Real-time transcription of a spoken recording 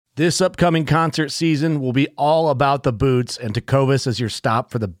This upcoming concert season will be all about the boots, and Tecovas is your stop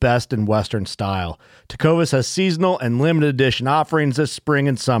for the best in Western style. Tecovas has seasonal and limited edition offerings this spring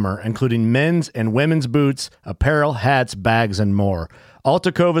and summer, including men's and women's boots, apparel, hats, bags, and more. All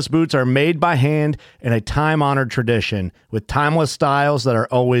Tecovas boots are made by hand in a time-honored tradition with timeless styles that are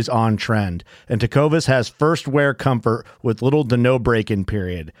always on trend. And Tecovas has first wear comfort with little to no break-in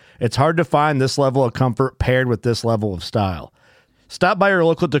period. It's hard to find this level of comfort paired with this level of style. Stop by your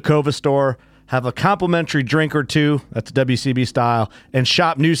local Tecovas store, have a complimentary drink or two, that's WCB style, and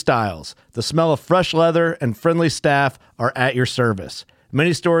shop new styles. The smell of fresh leather and friendly staff are at your service.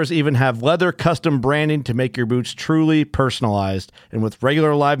 Many stores even have leather custom branding to make your boots truly personalized. And with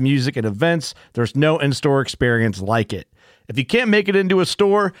regular live music and events, there's no in-store experience like it. If you can't make it into a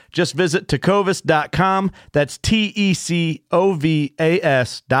store, just visit tecovas.com. That's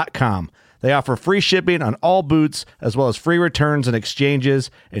TECOVAS.com. They offer free shipping on all boots, as well as free returns and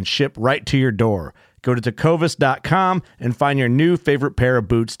exchanges, and ship right to your door. Go to tecovas.com and find your new favorite pair of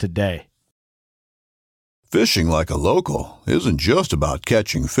boots today. Fishing like a local isn't just about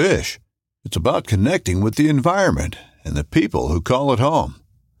catching fish. It's about connecting with the environment and the people who call it home.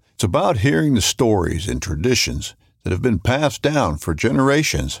 It's about hearing the stories and traditions that have been passed down for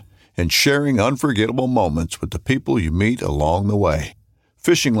generations and sharing unforgettable moments with the people you meet along the way.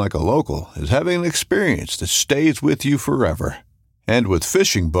 Fishing like a local is having an experience that stays with you forever. And with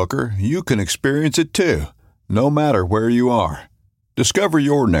Fishing Booker, you can experience it too, no matter where you are. Discover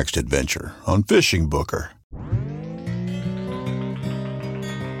your next adventure on Fishing Booker.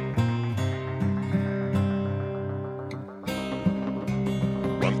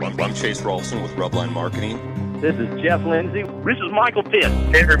 I'm Chase Rolfson with Rubline Marketing. This is Jeff Lindsay. This is Michael Pitt.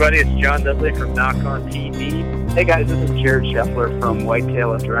 Hey everybody, it's John Dudley from Knock on TV. Hey guys, this is Jared Scheffler from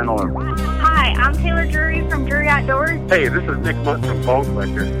Whitetail Adrenaline. Hi, I'm Taylor Drury from Drury Outdoors. Hey, this is Nick Munt from Bone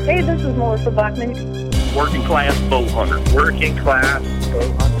Collector. Hey, this is Melissa Bachman. Working Class Bow Hunter. Working Class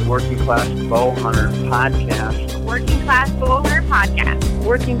Bow Hunter. Working Class Bow Hunter Podcast. Working Class Bow Hunter Podcast.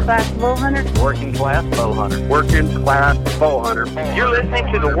 Working Class Bow Hunter. Working Class Bow Hunter. Working Class Bow Hunter. You're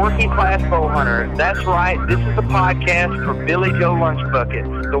listening to the Working Class Bow Hunter. That's right, this is a podcast for Billy Joe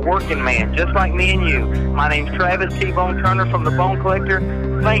Lunchbucket, the working man, just like me and you. My name's Travis T-Bone Turner from the Bone Collector.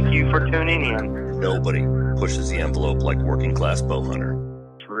 Thank you for tuning in. Nobody pushes the envelope like Working Class Bow Hunter.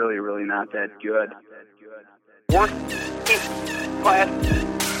 It's really not that good. Working Class.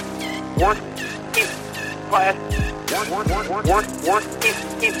 Working Class.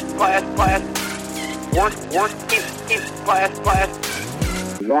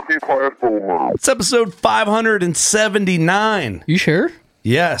 It's episode 579. You sure?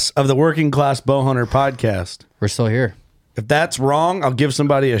 Yes, of the Working Class Bow Hunter podcast. We're still here. If that's wrong, I'll give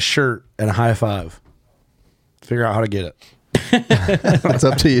somebody a shirt and a high five. Figure out how to get it. It's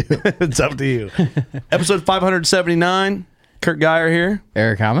up to you. It's up to you. Episode 579. Kurt Geyer here.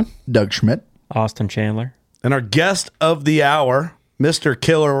 Eric Hammond. Doug Schmidt. Austin Chandler. And our guest of the hour, Mr.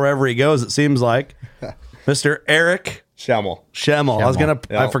 Killer wherever he goes, it seems like, Mr. Eric Schemmel.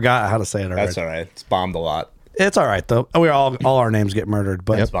 I forgot how to say it already. That's all right. It's bombed a lot. It's all right, though. We all our names get murdered.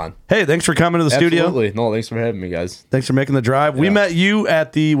 But it's fun. Hey, thanks for coming to the studio. Absolutely. No, thanks for having me, guys. Thanks for making the drive. Yeah. We met you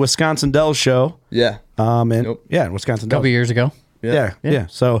at the Wisconsin Dells show. Yeah. Wisconsin Dells. A couple years ago. Yeah.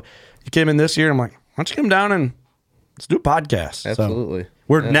 So you came in this year, and I'm like, why don't you come down and let's do a podcast? Absolutely. So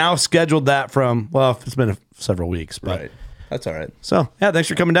we're now scheduled that from, it's been several weeks. But, right. That's all right. So, thanks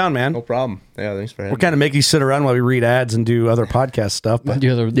for coming down, man. No problem. Yeah, thanks for having me. We're kind of making you sit around while we read ads and do other podcast stuff. But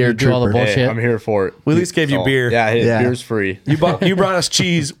do all the bullshit. Hey, I'm here for it. We at least gave you beer. Yeah, beer's free. You brought us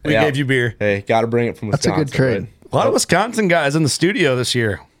cheese. We gave you beer. Hey, got to bring it from Wisconsin. That's a good trade. Right? A lot of Wisconsin guys in the studio this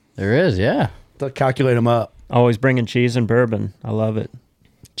year. There is, yeah. They'll calculate them up. Always bringing cheese and bourbon. I love it.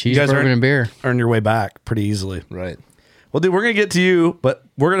 Cheese, bourbon, and beer. Earn your way back pretty easily. Right. Well, dude, we're going to get to you, but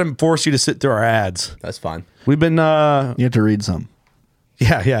we're going to force you to sit through our ads. That's fine. We've been... you have to read some.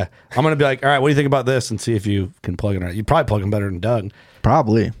 Yeah. I'm going to be like, all right, what do you think about this? And see if you can plug it. You probably plug them better than Doug.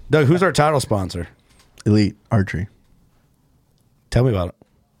 Probably. Doug, who's our title sponsor? Elite Archery. Tell me about it.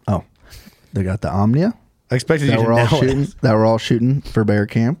 Oh, they got the Omnia. I expected you to know it. That we're all shooting for Bear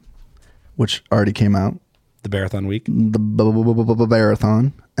Camp, which already came out. The Marathon Week. The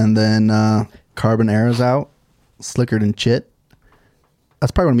Marathon. And then Carbon Arrow's out. Slicker than Chit.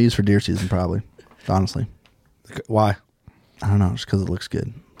 That's probably what I'm going to use for deer season, probably. Honestly. Why? I don't know. Just because it looks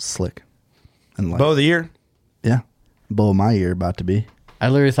good. Slick. And bow of the year? Yeah. Bow of my year about to be. I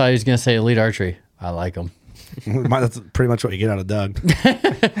literally thought he was going to say Elite Archery. I like them. That's pretty much what you get out of Doug.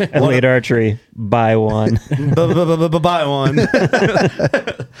 Elite Archery. Buy one. Buy one.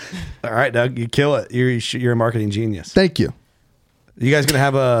 All right, Doug. You kill it. You're a marketing genius. Thank you. You guys gonna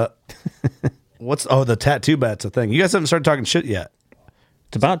have a the tattoo bet's a thing. You guys haven't started talking shit yet.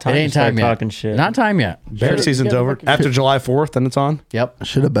 It's about time It to ain't start time yet. talking shit. Not time yet. Bear season's over. After July 4th, then it's on. Yep. I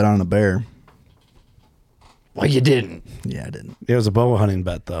should have bet on a bear. Well, you didn't. Yeah, I didn't. It was a boa hunting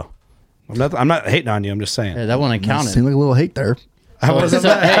bet though. I'm not hating on you. I'm just saying. Yeah, that one counted. Seemed like a little hate there.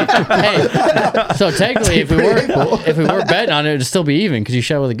 So technically, if we were betting on it, it'd still be even because you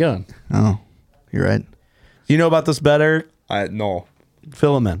shot with a gun. Oh, you're right. You know about this bet, Eric? No.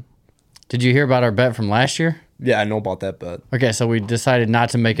 Fill him in. Did you hear about our bet from last year? Yeah, I know about that bet. Okay, so we decided not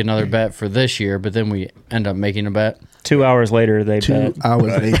to make another bet for this year, but then we end up making a bet. 2 hours later, they 2 bet.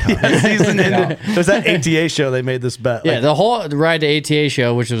 hours and 8 times. Season ended. It was that ATA show they made this bet. Yeah, the whole ride to ATA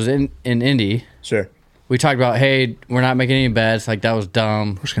show, which was in Indy, Sure. we talked about, hey, we're not making any bets. Like, that was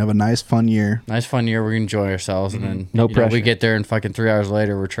dumb. We're just going to have a nice, fun year. Nice, fun year. We're going to enjoy ourselves. And then No we pressure. get there and fucking 3 hours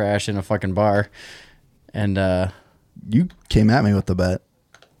later, we're trash in a fucking bar. And, You came at me with the bet.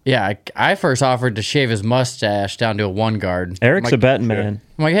 yeah, I first offered to shave his mustache down to a 1 guard. Eric's a betting man.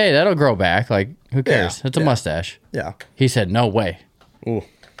 I'm like, hey, that'll grow back. Like, who cares? Yeah, It's a mustache. Yeah. He said, no way. Ooh.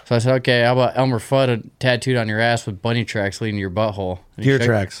 So I said, okay, how about Elmer Fudd tattooed on your ass with bunny tracks leading to your butthole? And he Deer shook-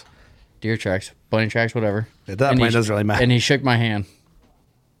 tracks. Deer tracks. Bunny tracks, whatever. At that And point, he- it doesn't really matter. And he shook my hand.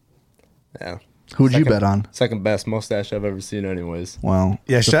 Yeah. Who'd you bet on? Second best mustache I've ever seen, anyways. Well,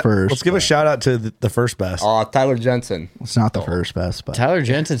 Yeah, the first. let's give a shout out to the first best. Tyler Jensen. It's not the first best, but Tyler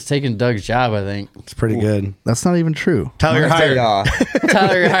Jensen's taking Doug's job, I think. It's pretty good. that's not even true. Tyler, you're Hey, hired.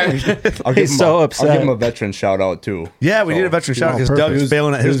 Tyler, you're hired. I'll give He's him so I'll upset. give him a veteran shout out too. Yeah, we need a veteran shout out because perfect. Doug's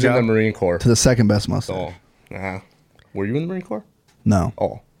failing at He his was in the job. Marine Corps. To the second best mustache. So, were you in the Marine Corps? No.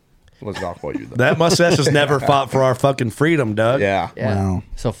 Oh, let's talk about you then. That mustache has never fought for our fucking freedom, Doug. Yeah. Yeah. Wow.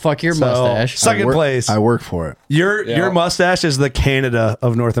 So fuck your So, mustache. second place. I work for it. Your mustache is the Canada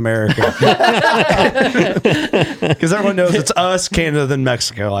of North America. Because everyone knows it's us, Canada, then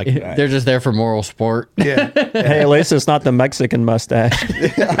Mexico. Like, They're just there for moral sport. yeah, Hey, at least it's not the Mexican mustache.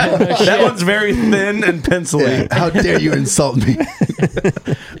 that one's very thin and pencily. Yeah, how dare you insult me?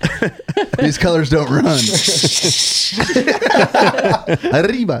 These colors don't run.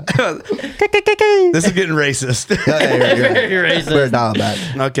 Arriba. This is getting racist. You're racist. Better dial it back.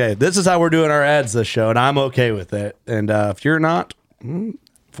 Okay, this is how we're doing our ads this show, and I'm okay with it. And if you're not,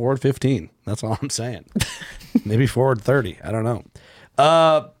 forward 15. That's all I'm saying. Maybe forward 30. I don't know.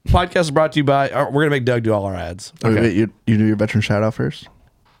 Podcast is brought to you by. We're gonna make Doug do all our ads. Okay. Wait, you do your veteran shout out first?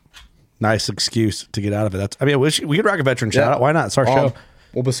 Nice excuse to get out of it. That's. I mean, we could rock a veteran shout out. Why not? It's our show.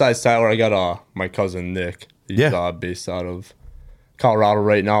 Well, besides Tyler, I got my cousin Nick. He's based out of Colorado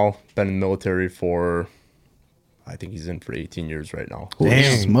right now. Been in the military for, I think he's in for 18 years right now. Holy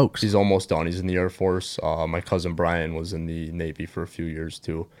smokes. He's almost done. He's in the Air Force. My cousin Brian was in the Navy for a few years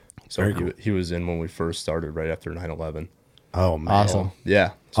too. So he was in when we first started right after 9/11. Oh man, Awesome. Yeah.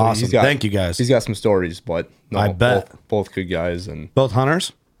 So Awesome. Thank you guys. He's got some stories, but no, I bet. both good guys and both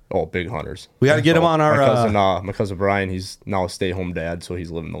hunters. Oh, big hunters. We got to get him on our. My cousin Brian, he's now a stay-home dad, so he's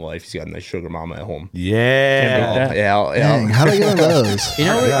living the life. He's got a nice sugar mama at home. Yeah. Yeah. Dang, how do I get on those? You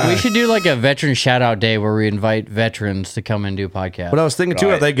know, we should do like a veteran shout out day where we invite veterans to come and do podcasts. But I was thinking too,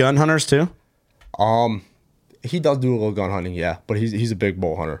 are they gun hunters too? He does do a little gun hunting, yeah, but he's a big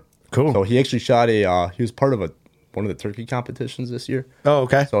bow hunter. Cool. So he actually shot he was part of one of the turkey competitions this year. Oh,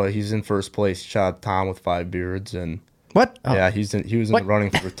 okay. So he's in first place. He shot Tom with 5 beards and what? Yeah, he was in the running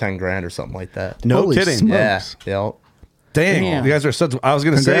for 10 grand or something like that. No Holy kidding. smokes. Yeah. Dang, you guys are such. I was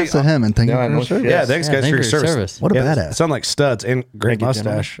gonna say. Congrats to him and thank you for your service. Yeah, thanks guys for your service. What a badass. Sound like studs and great Thank you,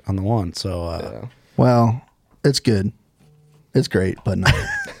 mustache on the one. So Well, it's good. It's great, but not.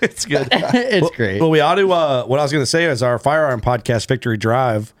 it's good. It's great. Well, we ought to. What I was going to say is our firearm podcast, Victory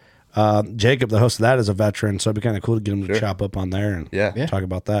Drive. Jacob, the host of that, is a veteran, so it'd be kind of cool to get him to chop up on there and talk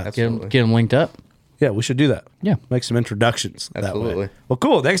about that. Get them linked up. Yeah, we should do that. Yeah, make some introductions that way. Absolutely. Well,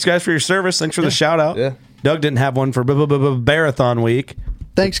 cool. Thanks, guys, for your service. Thanks for the shout out. Yeah. Doug didn't have one for Marathon Week.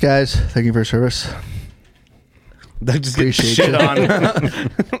 Thanks, guys. Thank you for your service. Doug just getting Appreciate shit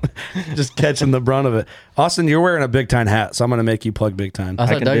you. on. Just catching the brunt of it. Austin, you're wearing a Big Time hat, so I'm going to make you plug Big Time. I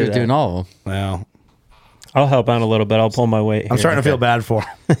thought Doug was doing all of them. Well, I'll help out a little bit. I'll pull my weight. I'm starting to feel bad for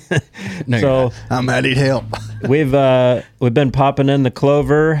him. So I need help. we've been popping in the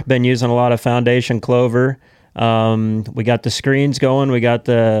clover. Been using a lot of foundation clover. We got the screens going. We got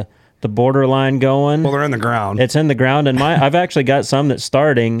the borderline going. Well, they're in the ground. It's in the ground, and I've actually got some that's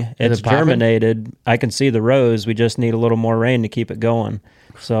starting. It's it popping? germinated. I can see the rows. We just need a little more rain to keep it going.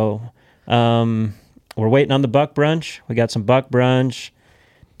 So we're waiting on the buck brunch. We got some buck brunch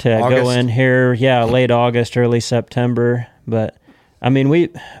to go in here. Yeah, late August, early September. But I mean,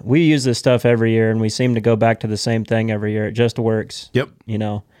 we use this stuff every year, and we seem to go back to the same thing every year. It just works. Yep. You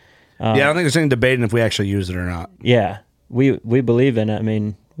know. Yeah, I don't think there's any debating if we actually use it or not. Yeah, we believe in it. I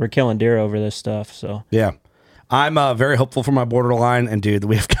mean, we're killing deer over this stuff. So yeah, I'm very hopeful for my borderline, and dude,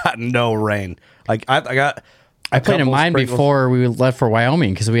 we've gotten no rain. Like I planted mine before we left for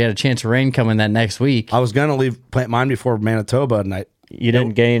Wyoming because we had a chance of rain coming that next week. I was gonna plant mine before Manitoba, and you wouldn't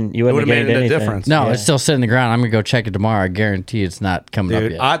have gained anything. Difference. No, it's still sitting in the ground. I'm gonna go check it tomorrow. I guarantee it's not coming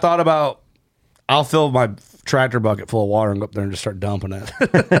up yet. I thought about I'll fill my tractor bucket full of water and go up there and just start dumping it.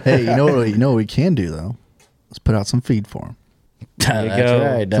 Hey, you know what we can do though? Let's put out some feed for them. That's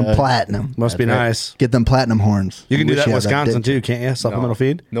right. Some platinum. Must be nice. Get them platinum horns. You can do that in Wisconsin too, can't you? Supplemental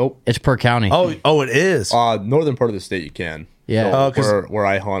feed? Nope. It's per county. Oh, it is. Northern part of the state you can. Yeah. So where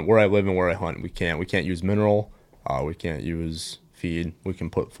I hunt, where I live and where I hunt, we can't. We can't use mineral. We can't use feed. We can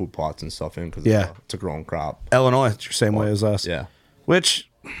put food plots and stuff in because it's a growing crop. Illinois, it's the same way as us. Yeah. Which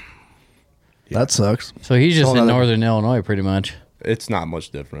that sucks. So he's just in northern Illinois, pretty much. It's not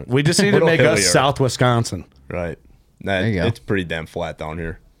much different. We just need to make us South Wisconsin. Right. There you go. It's pretty damn flat down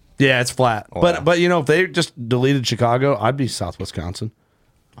here. Yeah, it's flat. But you know, if they just deleted Chicago, I'd be South Wisconsin.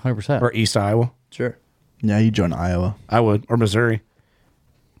 100%. Or East Iowa. Sure. Yeah, you join Iowa. I would. Or Missouri.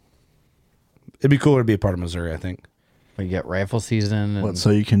 It'd be cooler to be a part of Missouri, I think. We get rifle season. And so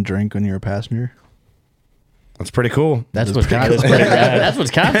you can drink when you're a passenger? That's pretty cool. That's Wisconsin. That's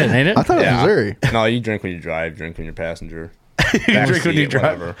Wisconsin, ain't it? I thought it was Missouri. No, you drink when you drive, drink when you're passenger. You drink when you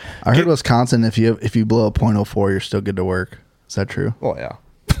drive. Whatever. I heard Wisconsin, if you blow a .04, you're still good to work. Is that true? Oh, yeah.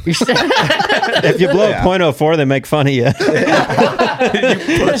 If you blow a .04, they make fun of you. you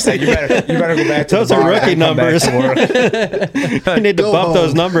better go back to those are rookie numbers. You need to bump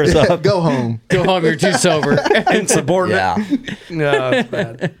those numbers up. Go home. Go home. You're too sober. Insubordinate. Yeah. No, that's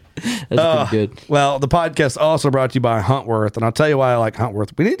bad. That's pretty good. Well, the podcast also brought to you by Huntworth, and I'll tell you why I like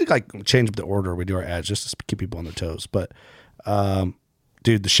Huntworth. We need to change up the order we do our ads just to keep people on their toes. But,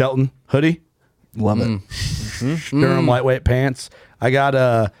 dude, the Shelton hoodie, love it. Durham lightweight pants.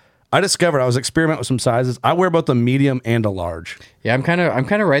 I discovered I was experimenting with some sizes. I wear both a medium and a large. Yeah, I'm kind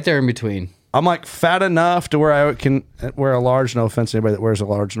of right there in between. I'm like fat enough to where I can wear a large. No offense to anybody that wears a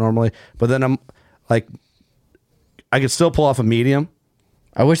large normally, but then I'm like, I could still pull off a medium.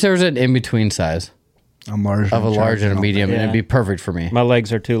 I wish there was an in-between size. I'm large. Of a large and a medium, Yeah. and it'd be perfect for me. My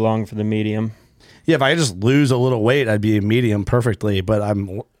legs are too long for the medium. Yeah, if I could just lose a little weight, I'd be a medium perfectly. But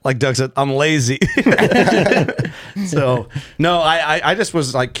I'm, like Doug said, I'm lazy. So, no, I just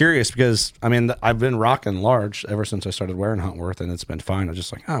was like curious because, I mean, I've been rocking large ever since I started wearing Huntworth, and it's been fine. I'm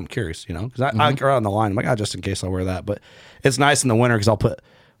just like, I'm curious, you know, because I go on the line. I'm like, just in case I'll wear that. But it's nice in the winter because I'll put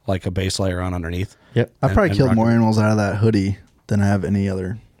like a base layer on underneath. Yep. I probably killed more animals out of that hoodie than I have any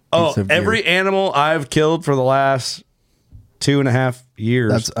other. Oh, every animal I've killed for the last 2.5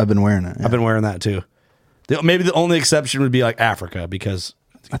 years. I've been wearing it. Yeah. I've been wearing that too. Maybe the only exception would be like Africa because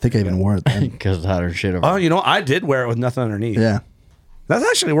I think I even wore it then. Because it's hotter shit over. Oh, you know, I did wear it with nothing underneath. Yeah. That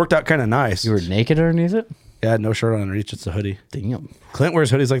actually worked out kind of nice. You were naked underneath it? Yeah, I had no shirt on underneath, just a hoodie. Damn. Clint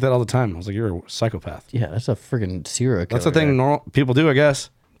wears hoodies like that all the time. I was like, you're a psychopath. Yeah, that's a freaking serial killer. That's the thing normal people do, I guess.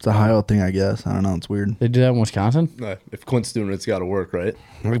 It's a Ohio thing, I guess. I don't know. It's weird. They do that in Wisconsin? If Clint's doing it, it's got to work, right?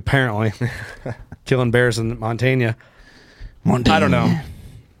 Apparently. Killing bears in Montana. I don't know.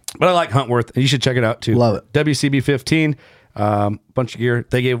 But I like Huntworth. You should check it out too. Love it. WCB 15, bunch of gear.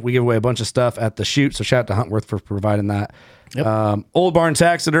 We give away a bunch of stuff at the shoot. So shout out to Huntworth for providing that. Yep. Old Barn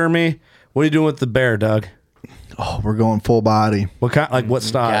Taxidermy. What are you doing with the bear, Doug? Oh, we're going full body. What kind? Like what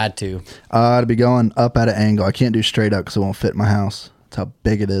style? Got to. To be going up at an angle. I can't do straight up because it won't fit my house. That's how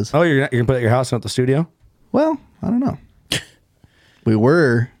big it is. Oh, you're gonna put it at your house, not at the studio? Well, I don't know. We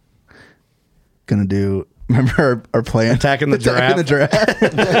were gonna do. Remember our plan? Attacking the giraffe.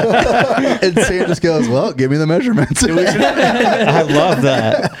 And Sam just goes, "Well, give me the measurements." I love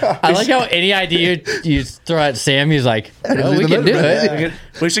that. I like how any idea you throw at Sam, he's like, well, we can do it.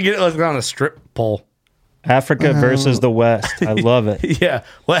 We should get it on a strip pole. Africa versus the West. I love it. Yeah.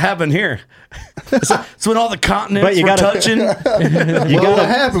 What happened here? It's when all the continents you were gotta- touching. You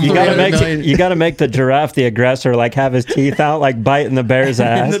gotta make the giraffe the aggressor, like have his teeth out, like biting the bear's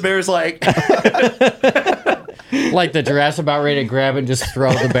ass. And the bear's like... Like the giraffe's about ready to grab and just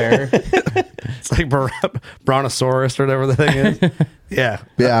throw the bear. It's like brontosaurus or whatever the thing is. Yeah.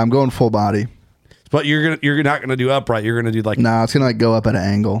 Yeah, I'm going full body. But you're not gonna do upright. You're gonna do like... No, it's gonna like go up at an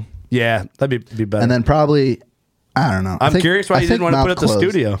angle. Yeah, that'd be better. And then probably, I don't know. I'm curious why you didn't want to put it at the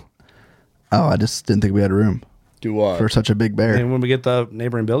studio. Oh, I just didn't think we had room. Do what? For such a big bear. And when we get the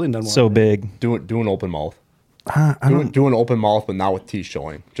neighboring building done. So big. Do an open mouth. Do an open mouth, but not with teeth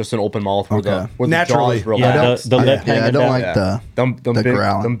showing. Just an open mouth where the naturally. jaw is real The lip I don't like them the big,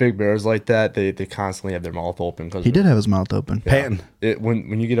 growling. them big bears like that. They constantly have their mouth open. Cause He did have his mouth open. Panting.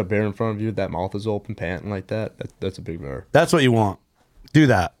 When you get a bear in front of you, that mouth is open, panting like that. That's a big bear. That's what you want. Do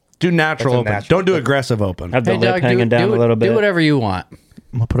that. Do natural open. Don't do aggressive open. Have the lip hanging down a little bit. Do whatever you want.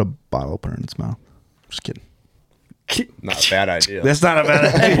 I'm gonna put a bottle opener in its mouth. Just kidding. Not a bad idea. That's not a bad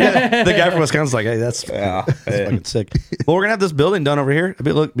idea. The guy from Wisconsin's like, hey, that's fucking sick. Well, we're gonna have this building done over here.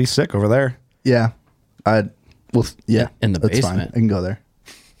 It'd be sick over there. Yeah, yeah. In the that's basement. Fine. I can go there.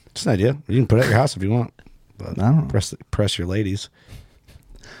 Just an idea. You can put it at your house if you want. But I don't know. Press your ladies.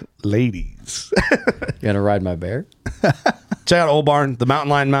 Ladies. You gonna ride my bear? Check out Old Barn, the Mountain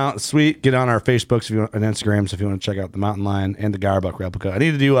Lion mount. Sweet. Get on our Facebooks if you want, and Instagrams if you want to check out the Mountain Lion and the Garbuck replica. I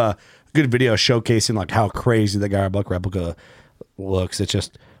need to do a good video showcasing like how crazy the Garbuck replica looks. It's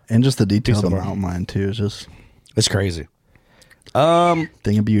just the detail of the mountain lion too is it's crazy.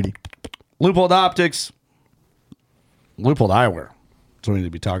 Thing of beauty. Loophole Optics, Loophole Eyewear. That's what we need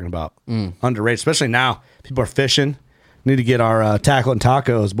to be talking about. Underrated, especially now. People are fishing. Need to get our tackle and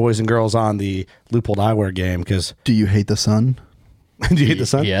tacos, boys and girls, on the Loophole Eyewear game. Because do you hate the sun? Do you hate the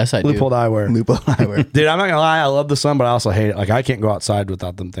sun? Yes, I do. Loophole Eyewear. Loophole Eyewear. Dude, I'm not gonna lie. I love the sun, but I also hate it. Like I can't go outside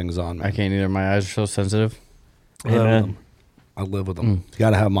without them things on. I can't either. My eyes are so sensitive. I live with them. You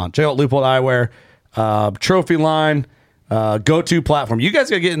gotta have them on. Check out Loophole Eyewear, trophy line, go-to platform. You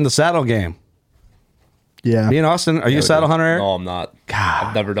guys gotta get in the saddle game. Yeah. Me and Austin, are you a saddle hunter, Eric? No, I'm not. God.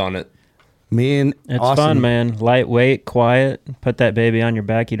 I've never done it. Me and It's Austin, fun, man. Lightweight, quiet. Put that baby on your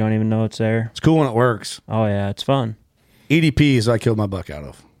back. You don't even know it's there. It's cool when it works. Oh, yeah. It's fun. EDP is what I killed my buck out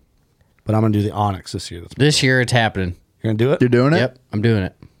of. But I'm going to do the Onyx this year. This year it's happening. You're going to do it? You're doing it? Yep, I'm doing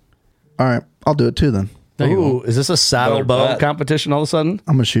it. All right. I'll do it too then. Ooh, is this a saddle bow competition all of a sudden?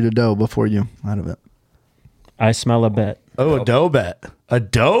 I'm going to shoot a doe before you out of it. I smell a bet. Oh, a doe bet. A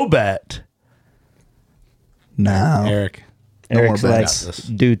doe bet. No. Eric. No Eric's more like, bets.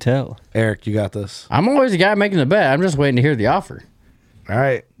 do tell. Eric, you got this. I'm always the guy making the bet. I'm just waiting to hear the offer. All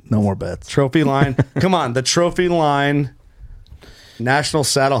right. No more bets. Trophy line. Come on. The trophy line National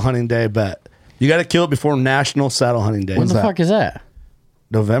Saddle Hunting Day bet. You got to kill it before National Saddle Hunting Day. When the fuck is that?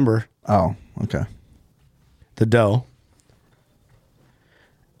 November. Oh, okay. The doe.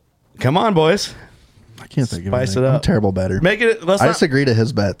 Come on, boys. I can't think of Spice anything. it up. I'm a terrible better. Make it. I just agree to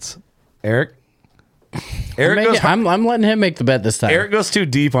his bets. Eric. Eric goes. I'm letting him make the bet this time. Eric goes too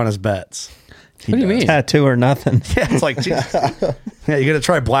deep on his bets. What do you mean? Tattoo or nothing. Yeah, it's like, Jesus. Yeah, you got to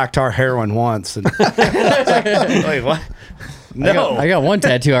try black tar heroin once. And like, what? No. I got one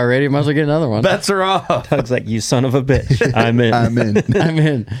tattoo already. Might as well get another one. Bets are off. Doug's like, you son of a bitch. I'm in. I'm in. I'm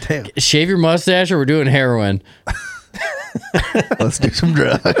in. Damn. Shave your mustache or we're doing heroin. Let's do some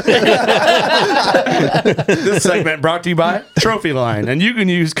drugs. This segment brought to you by Trophy Line. And you can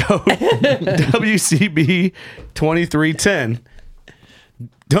use code WCB2310.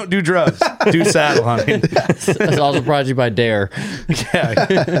 Don't do drugs. Do saddle hunting. That's also brought to you by Dare.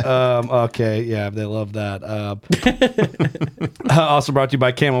 Yeah. Okay. Yeah, they love that. Also brought to you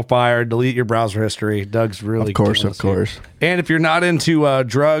by Camel Fire. Delete your browser history. Doug's really Of course, killing of us here. course. And if you're not into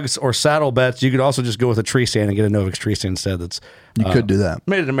drugs or saddle bets, you could also just go with a tree stand and get a Novix tree stand instead. That's You could do that.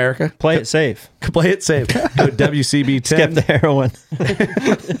 made in America. Play it safe. Play it safe. Go WCB10. Skip the heroin.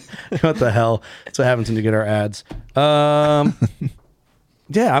 What the hell? That's what happens when you get our ads.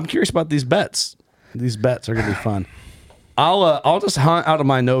 Yeah, I'm curious about these bets. These bets are gonna be fun. I'll just hunt out of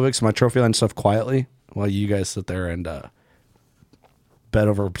my Novix, my trophy line stuff quietly while you guys sit there and bet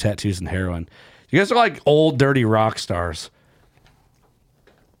over tattoos and heroin. You guys are like old dirty rock stars.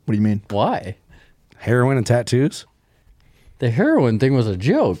 What do you mean? Why? Heroin and tattoos? The heroin thing was a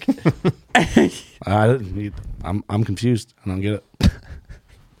joke. I'm confused. I don't get it.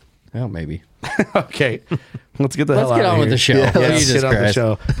 Well, maybe. Okay, let's get the hell out of here. Let's get on with the show. Yeah, let's Jesus get on with the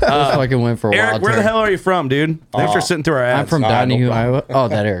show. Christ. This fucking went for a Eric, wild where the turn. hell are you from, dude? Thanks for sitting through our ads. I'm from Donahue, Iowa. Oh,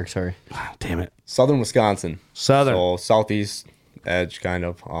 that Eric, sorry. Damn it. Southern Wisconsin. Southern. So southeast edge, kind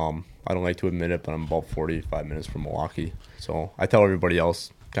of. I don't like to admit it, but I'm about 45 minutes from Milwaukee. So I tell everybody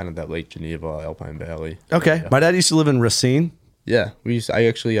else, kind of that Lake Geneva, Alpine Valley. Okay. Yeah. My dad used to live in Racine. Yeah, I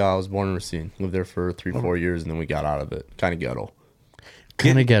actually was born in Racine. Lived there for 3-4 years, and then we got out of it. Kind of ghetto.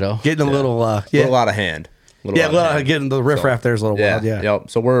 Kind of ghetto. Getting a little, A little out of hand. Getting the riffraff there's a little wild. Yeah.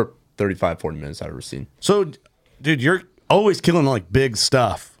 Yep. So we're 35, 40 minutes out of Racine. So, dude, you're always killing like big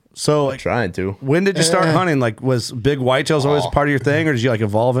stuff. So, like, Trying to. when did you start hunting? Like, was big whitetails always part of your thing, or did you like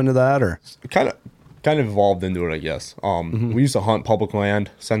evolve into that, or? Kind of evolved into it, I guess. We used to hunt public land.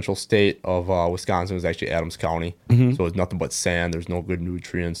 Central state of Wisconsin was actually Adams County, so it was nothing but sand. There's no good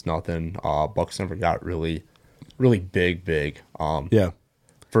nutrients, nothing. Bucks never got really really big. Yeah.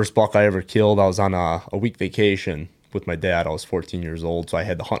 First buck I ever killed, I was on a week vacation with my dad. I was 14 years old, so I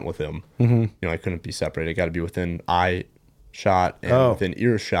had to hunt with him. Mm-hmm. You know, I couldn't be separated. I got to be within eye shot and within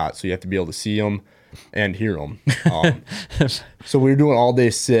ear shot, so you have to be able to see them and hear them. So we were doing all day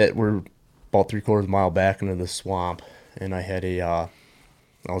sit. We're about 3/4 mile back into the swamp, and I had I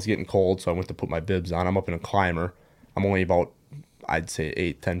was getting cold, so I went to put my bibs on. I'm up in a climber. I'm only about, I'd say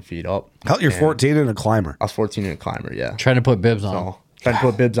 8-10 feet up. You're 14 and a climber. I was 14 in a climber, yeah. Trying to put bibs on. So, trying to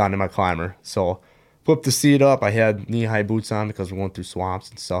put bibs on in my climber. So flipped the seat up. I had knee-high boots on because we're going through swamps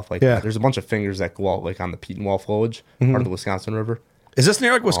and stuff like that. There's a bunch of fingers that go out like on the Petenwall flowage, part of the Wisconsin River. Is this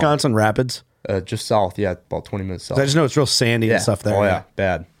near like Wisconsin Rapids? Just south, yeah, about 20 minutes south. I just know it's real sandy and stuff there. Oh, yeah,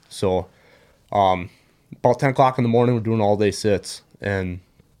 bad. So about 10 o'clock in the morning, we're doing all-day sits, and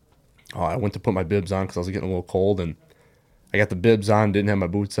I went to put my bibs on because I was getting a little cold, and I got the bibs on, didn't have my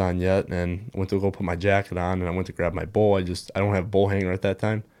boots on yet, and went to go put my jacket on, and I went to grab my bow. I don't have a bow hanger at that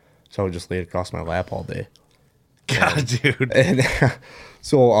time, so I would just lay it across my lap all day. God, dude. And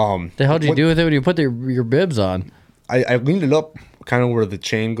so, the hell did you do with it when you put your bibs on? I leaned it up kind of where the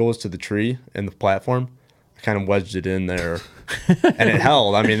chain goes to the tree and the platform. I kind of wedged it in there, and it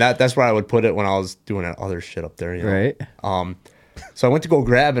held. I mean, that's where I would put it when I was doing that other shit up there, you know? Right. So I went to go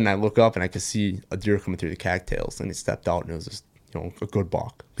grab it, and I look up, and I could see a deer coming through the cattails, and he stepped out, and it was just, a good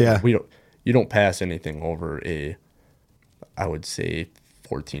buck. Yeah. You don't pass anything over I would say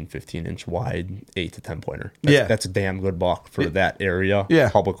 14, 15 inch wide, 8 to 10 pointer. That's a damn good buck for that area. Yeah.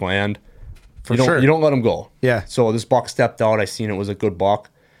 Public land. For sure. You don't let him go. Yeah. So this buck stepped out. I seen it was a good buck,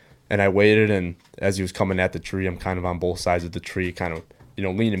 and I waited, and as he was coming at the tree, I'm kind of on both sides of the tree, kind of,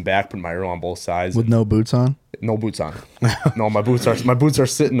 leaning back, putting my arrow on both sides. With no boots on? No boots on. No, my boots are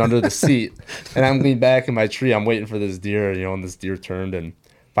sitting under the seat, and I'm leaning back in my tree. I'm waiting for this deer, and this deer turned and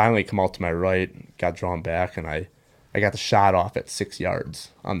finally come out to my right, got drawn back, and I got the shot off at 6 yards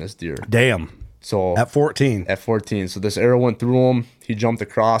on this deer. Damn. So at 14. So this arrow went through him. He jumped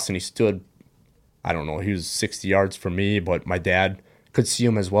across, and he stood, I don't know, he was 60 yards from me, but my dad could see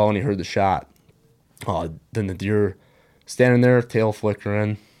him as well, and he heard the shot. Then the deer standing there, tail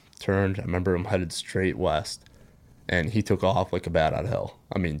flickering, turned. I remember him headed straight west, and he took off like a bat out of hell.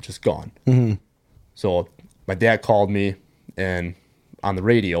 I mean, just gone. Mm-hmm. So my dad called me, and on the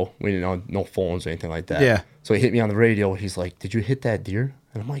radio, we didn't know, no phones or anything like that. Yeah. So he hit me on the radio. He's like, "Did you hit that deer?"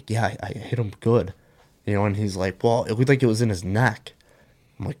 And I'm like, "Yeah, I hit him good." And he's like, "Well, it looked like it was in his neck."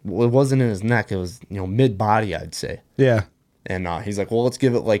 I'm like, "Well, it wasn't in his neck. It was, mid-body, I'd say." Yeah. And he's like, "Well, let's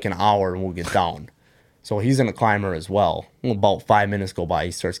give it like an hour and we'll get down." So he's in a climber as well. About 5 minutes go by,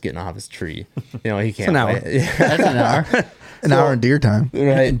 he starts getting off his tree. He can't. an hour. That's an hour. An hour in deer time.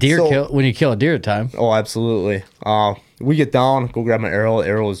 Right. When you kill a deer at time. Oh, absolutely. We get down, go grab my arrow. The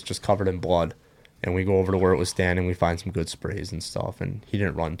arrow is just covered in blood. And we go over to where it was standing. We find some good sprays and stuff. And he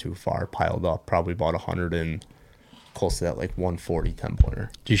didn't run too far, piled up probably about 100 and close to that, like 140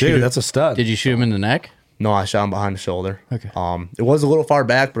 10-pointer. Dude, that's a stud. Did you shoot him in the neck? No, I shot him behind the shoulder. Okay. It was a little far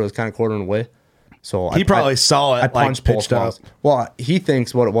back, but it was kind of quartering away. So he probably saw it, I punched pitched both up. Well, he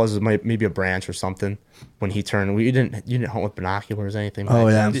thinks what it was maybe a branch or something. When he turned, you didn't hunt with binoculars or anything. Oh,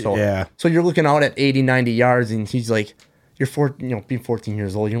 yeah. Then. So you're looking out at 80, 90 yards, and he's like, you're being 14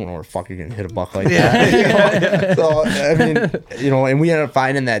 years old, you don't know where the fuck you're gonna hit a buck like that. So I mean, and we ended up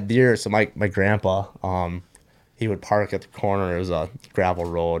finding that deer. So my grandpa, he would park at the corner. It was a gravel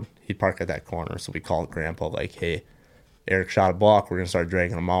road. He'd park at that corner. So we called Grandpa like, "Hey, Eric shot a buck. We're going to start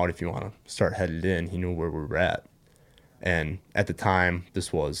dragging him out if you want to start headed in." He knew where we were at. And at the time,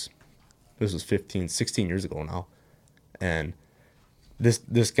 this was 16 years ago now. And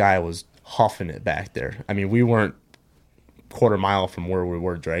this guy was huffing it back there. I mean, we weren't quarter mile from where we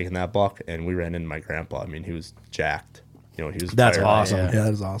were dragging that buck, and we ran into my grandpa. I mean, he was jacked. He was That's fired. awesome. Yeah,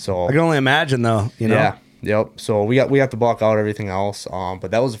 that is awesome. So I can only imagine, though. Yeah. Yep. So we got the buck out, everything else.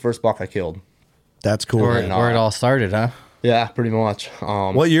 But that was the first buck I killed. That's cool. Where it all started, huh? Yeah, pretty much.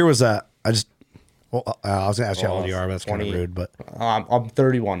 What year was that? I was going to ask you how old you are, but that's kind of rude. But I'm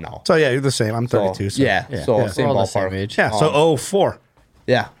 31 now. So, yeah, you're the same. I'm 32. So same We're all the ballpark. same age. Yeah, so 04.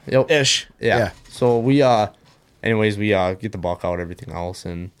 Yeah. Yep. Ish. Yeah. So we, anyways, we get the buck out, everything else,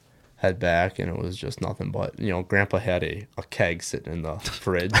 and head back, and it was just nothing but, Grandpa had a keg sitting in the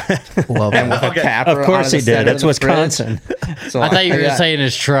fridge. Love and with a capper Of course on he the did. center It's of the fridge. Wisconsin. So I thought you were saying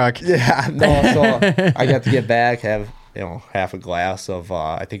his truck. Yeah, no. So I got to get back, have half a glass of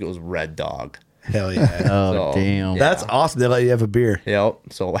I think it was Red Dog. Hell yeah. Oh, damn. That's awesome. They let you have a beer. Yep.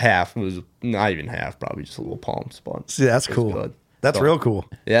 So half, it was not even half, probably just a little palms, but See, that's it was cool. good. That's real cool.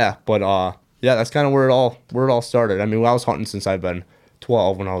 Yeah, but yeah, that's kind of where it all started. I mean, I was hunting since I've been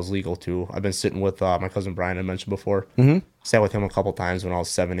 12 when I was legal too. I've been sitting with my cousin Brian I mentioned before. Sat with him a couple times when I was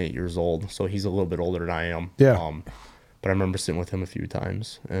 7, 8 years old. So he's a little bit older than I am. Yeah. But I remember sitting with him a few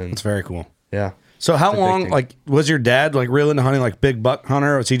times. And That's very cool. Yeah. So how long, like, was your dad like real into hunting, like big buck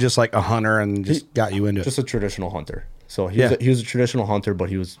hunter, or was he just like a hunter and just got you into it? Just a traditional hunter. So he was a traditional hunter, but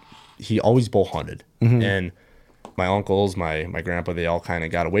he always bow hunted. And my uncles, my grandpa, they all kind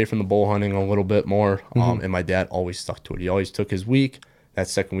of got away from the bow hunting a little bit more. And my dad always stuck to it. He always took his week. That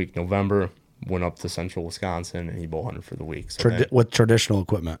second week, November, went up to central Wisconsin and he bow hunted for the week. So with traditional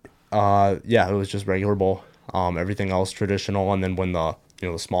equipment? Yeah, it was just regular bow. Everything else traditional. And then when the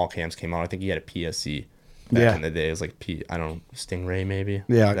small cams came out, I think he had a PSC back in the day. It was like Stingray maybe.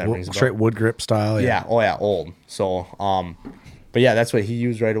 Yeah, straight wood grip style. Yeah. Oh yeah, old. So but yeah, that's what he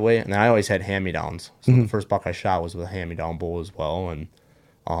used right away. And I always had hand-me-downs. So the first buck I shot was with a hand-me-down bow as well.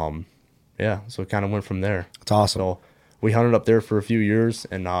 And yeah, so it kind of went from there. That's awesome. So we hunted up there for a few years,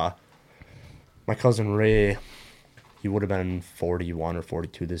 and my cousin Ray, he would have been 41 or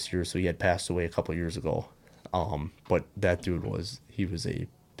 42 this year, so he had passed away a couple years ago. But that dude was a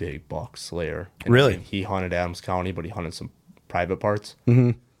big buck slayer. And really? He hunted Adams County, but he hunted some private parts.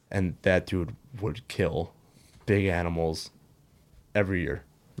 And that dude would kill big animals every year.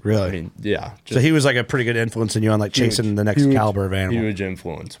 Really? I mean, yeah. So he was like a pretty good influence in you on like chasing the next caliber of animal. Huge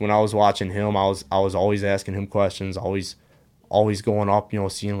influence. When I was watching him, I was always asking him questions, always going up,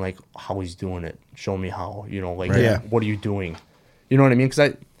 seeing like how he's doing it. Show me how, what are you doing? You know what I mean?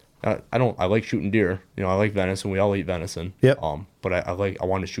 Because I like shooting deer. I like venison. We all eat venison. Yep. But I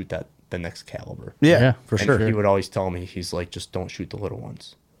want to shoot the next caliber. Yeah, for and sure. He would always tell me, he's like, just don't shoot the little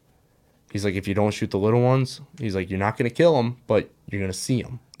ones. He's like, if you don't shoot the little ones, he's like, you're not going to kill them, but you're going to see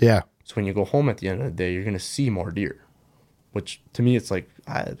them. Yeah. So when you go home at the end of the day, you're going to see more deer. Which to me, it's like,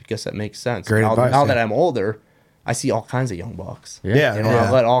 I guess that makes sense. Great advice, now that I'm older, I see all kinds of young bucks. Yeah.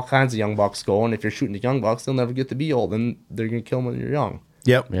 I let all kinds of young bucks go. And if you're shooting the young bucks, they'll never get to be old. And they're going to kill them when you're young.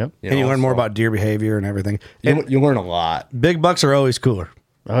 Yep. And you learn more about deer behavior and everything. You learn a lot. Big bucks are always cooler.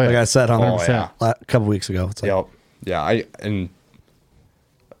 Oh, yeah. Like I said on a couple weeks ago. It's like, Yeah.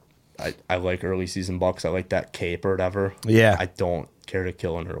 I like early season bucks. I like that cape or whatever. Yeah. I don't care to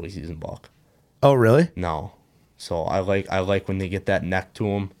kill an early season buck. Oh, really? No. So I like when they get that neck to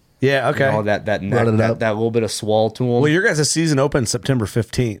them. Yeah, okay. That neck, that little bit of swell to them. Well, your guys' season opens September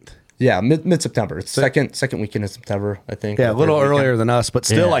 15th. Yeah, mid-September. It's second weekend of September, I think. Yeah, a little earlier than us, but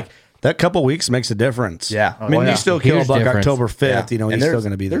still, like, that couple weeks makes a difference. Yeah. I mean, you still kill a buck October 5th, Yeah. he's still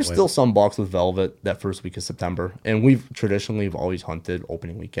going to be there. There's still some bucks with velvet that first week of September. And we've always hunted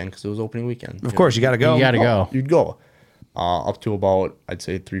opening weekend because it was opening weekend. Of course, you got to go. You got to go. You'd go. Up to about, I'd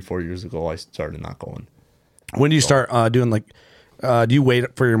say 3-4 years ago, I started not going. When do you start doing, like, do you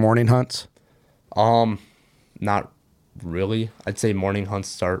wait for your morning hunts? Not really. I'd say morning hunts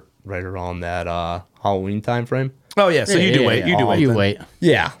start right around that Halloween time frame. Oh, yeah. So you do wait. You do wait. You wait.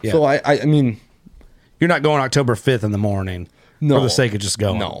 Yeah. So I mean, you're not going October 5th in the morning for the sake of just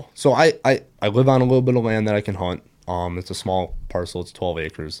going. No. So I live on a little bit of land that I can hunt. It's a small parcel. It's 12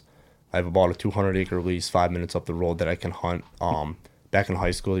 acres. I have about a 200-acre lease 5 minutes up the road that I can hunt. Back in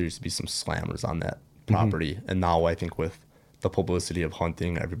high school, there used to be some slammers on that property. And now I think with the publicity of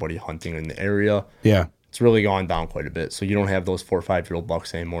hunting, everybody hunting in the area, it's really gone down quite a bit. So you don't have those 4 or 5-year-old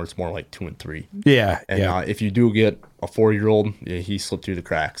bucks anymore. It's more like 2 and 3. Yeah. And if you do get a 4-year-old, he slipped through the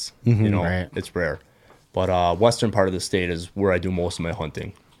cracks. Right. It's rare. But western part of the state is where I do most of my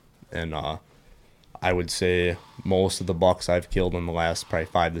hunting. And I would say most of the bucks I've killed in the last probably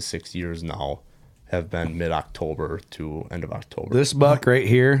 5 to 6 years now have been mid-October to end of October. This buck right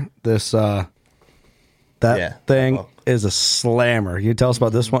here, thing is a slammer. Can you tell us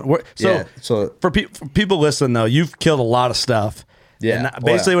about this one? So for people listening, though, you've killed a lot of stuff. Yeah. And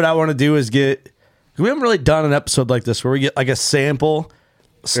basically what I want to do is we haven't really done an episode like this where we get like a sample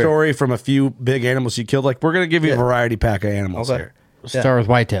story from a few big animals you killed. Like, we're going to give you a variety pack of animals here. Start with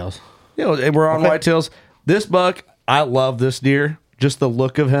whitetails. And we're on whitetails. This buck, I love this deer. Just the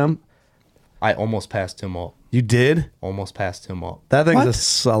look of him. I almost passed him up. You did? Almost passed him up. That thing's a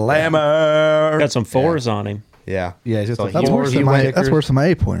slammer. Got some fours on him. Yeah. Yeah, that's worse than my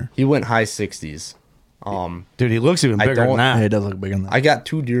 8-pointer. He went high 60s. Dude, he looks even bigger than that. Yeah, he does look bigger than that. I got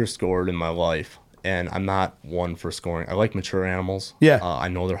 2 deer scored in my life, and I'm not one for scoring. I like mature animals. Yeah. I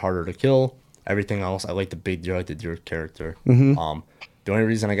know they're harder to kill. Everything else, I like the big deer, I like the deer character. The only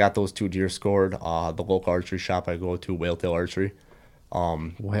reason I got those 2 deer scored, the local archery shop I go to, Whaletail Archery,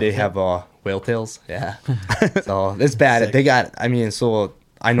 they have whale tails. Yeah. So it's bad. They got, so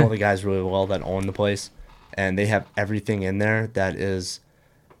I know the guys really well that own the place, and they have everything in there that is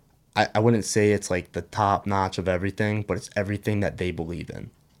I wouldn't say it's like the top notch of everything, but it's everything that they believe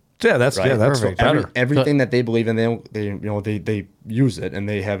in. Yeah, that's So better. everything that they believe in, they use it and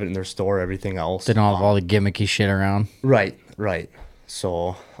they have it in their store. Everything else, They don't have all the gimmicky shit around. Right.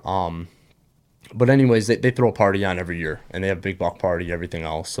 So, but anyways, they throw a party on every year, and they have a big buck party, everything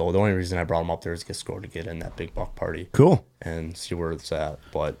else. So the only reason I brought them up there is to get scored to get in that big buck party. Cool. And see where it's at.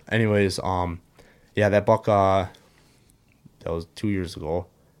 But anyways, yeah, that buck, that was 2 years ago,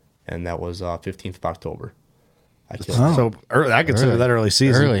 and that was 15th of October. I killed him. So early, I consider that early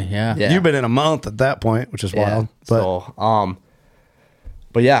season. Early, yeah. You've been in a month at that point, which is wild. But So,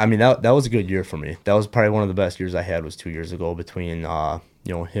 but yeah, I mean that was a good year for me. That was probably one of the best years I had. Was 2 years ago between him,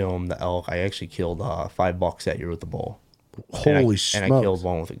 the elk. I actually killed 5 bucks that year with the bow. Holy smokes! And I killed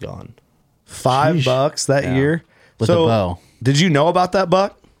one with a gun. $5 that year with a bow. Did you know about that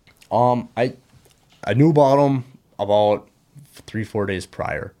buck? I knew about him about 3-4 days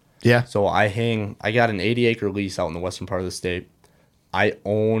prior. Yeah. So I got an 80-acre lease out in the western part of the state. I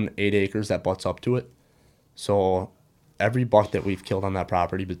own 8 acres that butts up to it. So every buck that we've killed on that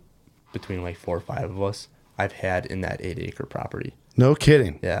property, between like 4 or 5 of us, I've had in that 8-acre property. No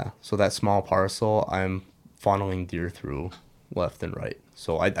kidding. Yeah. So that small parcel, I'm funneling deer through left and right.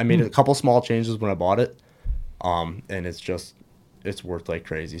 So I made a couple small changes when I bought it, and it's worked like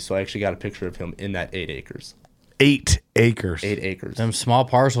crazy. So I actually got a picture of him in that 8 acres. 8 acres. 8 acres. Them small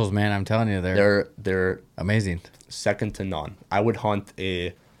parcels, man, I'm telling you, They're amazing. Second to none. I would hunt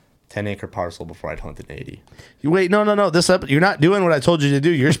a 10-acre parcel before I'd hunt an 80. Wait, no. You're not doing what I told you to do.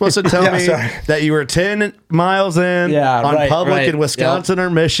 You're supposed to tell me that you were 10 miles in on public in Wisconsin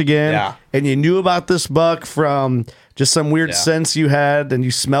or Michigan, and you knew about this buck from just some weird sense you had, and you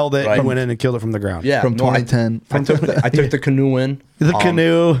smelled it, and you went in and killed it from the ground. Yeah, From 2010. I took the canoe in. The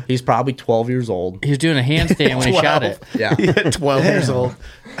canoe. He's probably 12 years old. He was doing a handstand when he shot it. Yeah. 12 years old.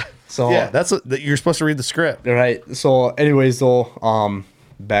 So yeah, you're supposed to read the script. Right. So anyways, though,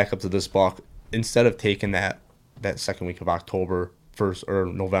 back up to this buck. Instead of taking that second week of October, first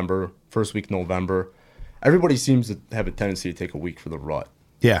week November, everybody seems to have a tendency to take a week for the rut.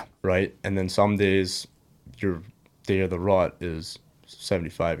 Yeah. Right. And then some days your day of the rut is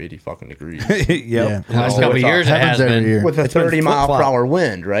 75, 80 fucking degrees. Yeah. The last couple of years it has been. With a 30-mile-per-hour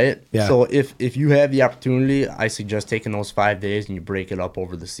wind, right? Yeah. So if you have the opportunity, I suggest taking those 5 days and you break it up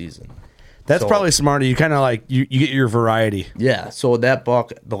over the season. That's probably smarter. You kind of like, you get your variety. Yeah. So that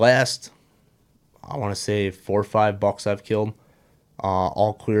buck, the last, I want to say 4 or 5 bucks I've killed,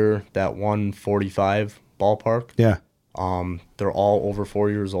 all clear that 145 ballpark. Yeah. They're all over 4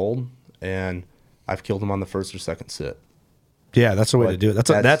 years old, and I've killed them on the first or second sit. Yeah, that's the way to do it.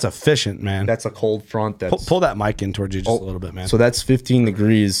 That's efficient, man. That's a cold front. Pull that mic in towards you just a little bit, man. So that's 15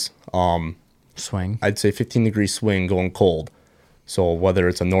 degrees swing. I'd say 15 degree swing going cold. So whether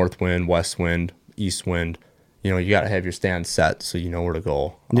it's a north wind, west wind, east wind, you got to have your stand set so you know where to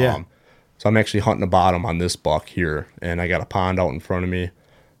go. Yeah. So I'm actually hunting the bottom on this buck here, and I got a pond out in front of me.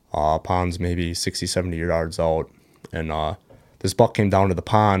 Pond's maybe 60, 70 yards out, and this buck came down to the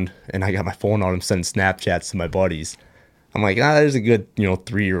pond, and I got my phone out and sending Snapchats to my buddies. I'm like, there's a good,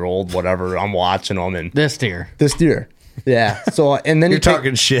 3-year-old, whatever. I'm watching them, and This deer. Yeah. So, and then you're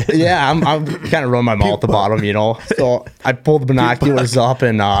talking shit. Yeah, I'm kind of running my mouth about him, So I pulled the binoculars up,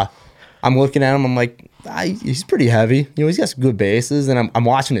 and I'm looking at him. I'm like, he's pretty heavy. He's got some good bases, and I'm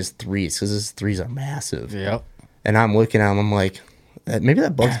watching his threes because his threes are massive. Yep. And I'm looking at him. I'm like, maybe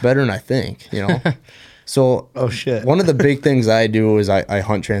that buck's better than I think. So, oh shit. One of the big things I do is I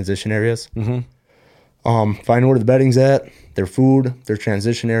hunt transition areas. Mm-hmm. Find where the bedding's at, their food, their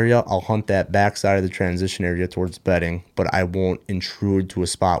transition area. I'll hunt that backside of the transition area towards bedding, but I won't intrude to a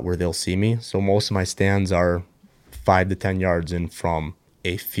spot where they'll see me. So most of my stands are 5 to 10 yards in from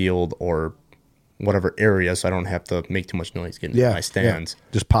a field or whatever area, so I don't have to make too much noise getting to my stands.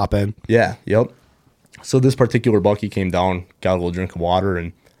 Yeah. Just pop in. Yeah, yep. So this particular buck, he came down, got a little drink of water,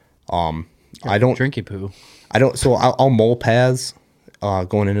 and I don't drinky poo. So I'll mole paths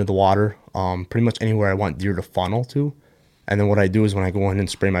going into the water. Pretty much anywhere I want deer to funnel to. And then what I do is when I go in and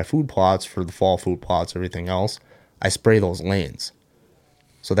spray my food plots for the fall food plots, everything else, I spray those lanes.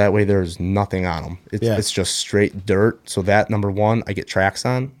 So that way there's nothing on them. It's just straight dirt. So that, number one, I get tracks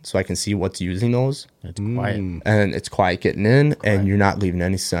on so I can see what's using those. It's quiet. And it's quiet getting in, and you're not leaving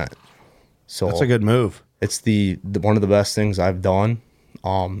any scent. So that's a good move. It's the one of the best things I've done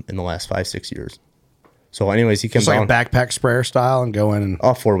in the last 5-6 years. So anyways, he came down. Like a backpack sprayer style and go in and...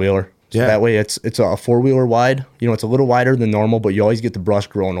 A four-wheeler. So that way it's a four-wheeler wide. It's a little wider than normal, but you always get the brush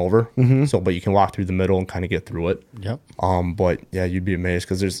growing over. Mm-hmm. So, but you can walk through the middle and kind of get through it. Yep. But yeah, you'd be amazed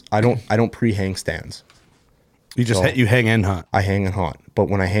because I don't pre-hang stands. You hang and hunt. I hang and hunt, but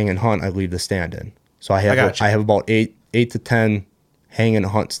when I hang and hunt, I leave the stand in. So I have about eight to 10 hang and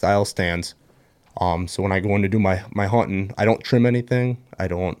hunt style stands. So when I go in to do my hunting, I don't trim anything. I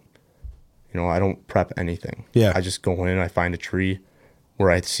don't prep anything. Yeah. I just go in, I find a tree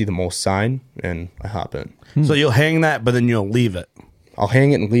where I see the most sign, and I hop in. So you'll hang that, but then you'll leave it. I'll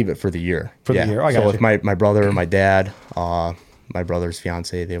hang it and leave it for the year. The year. I got so you. if my brother or my dad, my brother's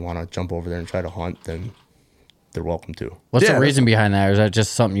fiance, they want to jump over there and try to hunt, then they're welcome to. What's the reason behind that? Or is that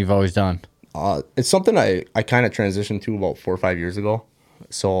just something you've always done? It's something I kind of transitioned to about 4 or 5 years ago.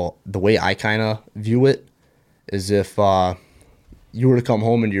 So the way I kind of view it is if you were to come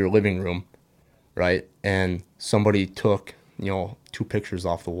home into your living room, right, and somebody took 2 pictures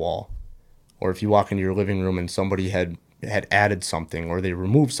off the wall, or if you walk into your living room and somebody had added something or they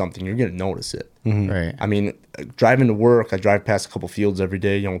removed something, you're going to notice it. Mm-hmm. Right. I mean, driving to work, I drive past a couple fields every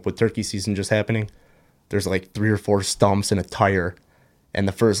day. With turkey season just happening, there's like 3 or 4 stumps and a tire, and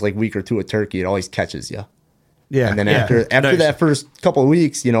the first week or two of turkey, it always catches you. Yeah. And then after that first couple of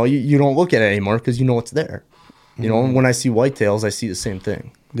weeks, you don't look at it anymore because you know it's there. And when I see whitetails, I see the same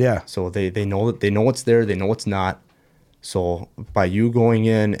thing. Yeah. So they know that, they know it's there, they know it's not. So by you going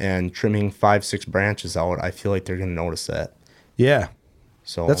in and trimming 5-6 branches out, I feel like they're gonna notice that. Yeah.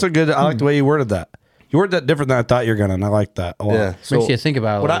 So that's a good. I like the way you worded that. You worded that different than I thought you were gonna, and I like that a lot. Yeah. So, makes you think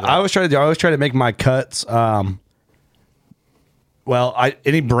about it. What I always try to do, I always try to make my cuts.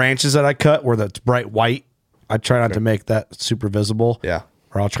 Any branches that I cut where that's bright white, I try not to make that super visible. Yeah.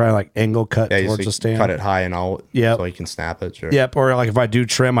 Or I'll try like angle cut towards the stand. Cut it high and out. Yeah. So you can snap it. Sure. Yep. Or like if I do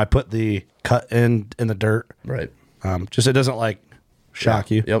trim, I put the cut in the dirt. Right. Just it doesn't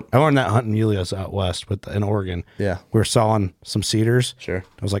shock you. Yep. I learned that hunting Yulios out west in Oregon. Yeah. We were sawing some cedars. Sure.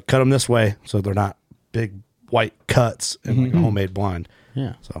 I was like, cut them this way so they're not big white cuts in like a homemade blind.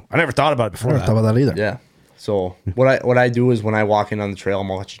 Yeah. So I never thought about it before. I never thought about that either. Yeah. So what I do is when I walk in on the trail, I'm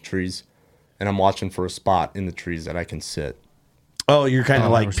watching trees, and I'm watching for a spot in the trees that I can sit. Oh, you're kind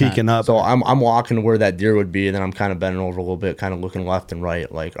of like 100%. peeking up. So I'm walking to where that deer would be, and then I'm kind of bending over a little bit, kind of looking left and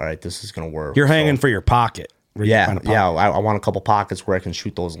right, like, all right, this is gonna work. You're hanging for your pocket. Yeah. I want a couple pockets where I can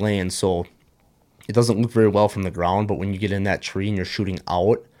shoot those lanes. So it doesn't look very well from the ground, but when you get in that tree and you're shooting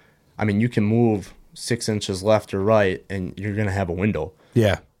out, I mean, you can move 6 inches left or right, and you're gonna have a window.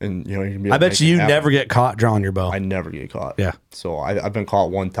 Yeah. And you're gonna be I bet you never get caught drawing your bow. I never get caught. Yeah. So I've been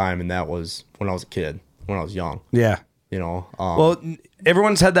caught one time, and that was when I was a kid, when I was young. Yeah. Well,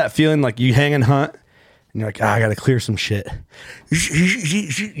 everyone's had that feeling like you hang and hunt, and you're like, I got to clear some shit.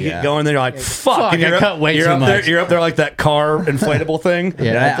 You get going there, you're like, fuck. And I cut way too much. You're up there like that car inflatable thing.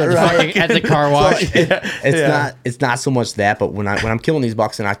 Yeah, at the car wash. It's not so much that, but when I'm killing these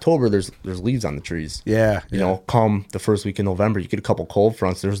bucks in October, there's leaves on the trees. Yeah. Come the first week in November, you get a couple cold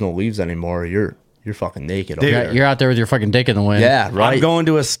fronts, there's no leaves anymore. You're fucking naked. Dude, you're out there with your fucking dick in the wind. Yeah, right. I'm going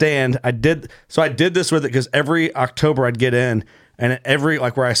to a stand. I did this with it because every October I'd get in, and every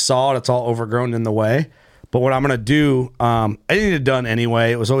where I saw it, it's all overgrown in the way. But what I'm gonna do, I needed it done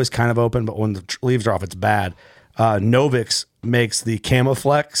anyway. It was always kind of open, but when the leaves are off, it's bad. Novix makes the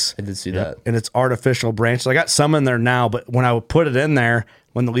Camoflex. I did see that, and it's artificial branches. I got some in there now, but when I would put it in there,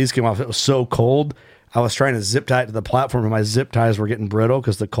 when the leaves came off, it was so cold. I was trying to zip tie it to the platform, and my zip ties were getting brittle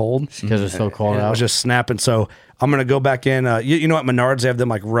because the cold. Because it's so cold out. It was just snapping. So I'm going to go back in. You know what, Menards, they have them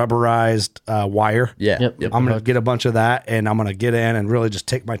rubberized wire. Yeah. Yep. I'm going to get a bunch of that, and I'm going to get in and really just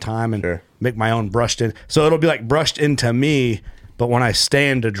take my time and make my own brushed in. So it'll be like brushed into me, but when I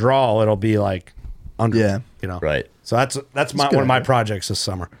stand to draw, it'll be like under. Yeah. Right. So that's one of my projects this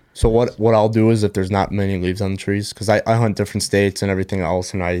summer. So what I'll do is if there's not many leaves on the trees, because I hunt different states and everything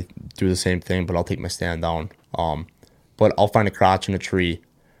else, and I do the same thing, but I'll take my stand down. But I'll find a crotch in a tree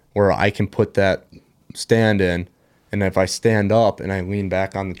where I can put that stand in, and if I stand up and I lean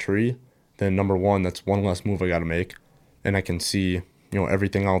back on the tree, then number one, that's one less move I got to make, and I can see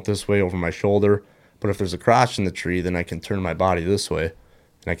everything out this way over my shoulder. But if there's a crotch in the tree, then I can turn my body this way,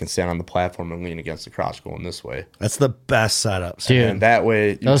 and I can stand on the platform and lean against the crotch going this way. That's the best setup. Dude, and that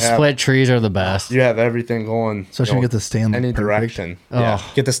way, those split trees are the best. You have everything going. Especially when you get the stand any perfect. direction. Yeah.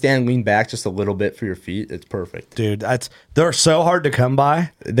 Get the stand lean back just a little bit for your feet. It's perfect. Dude, they're so hard to come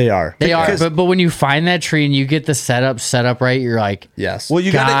by. They are. They are. But when you find that tree and you get the setup set up right, you're like, yes. Well,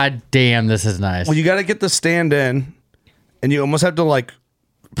 God damn, this is nice. Well, you got to get the stand in, and you almost have to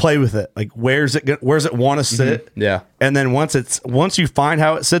play with it. Like, where's it want to sit? Mm-hmm. Yeah. And then once you find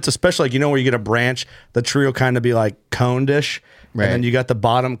how it sits, especially where you get a branch, the tree will kind of be like cone-ish. Right. And then you got the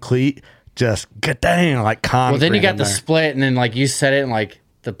bottom cleat, just get down like concrete. Well, then you got the split, and then you set it, and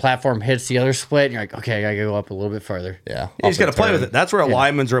the platform hits the other split, and you're like, okay, I gotta go up a little bit further. Yeah. You just got to play with it. That's where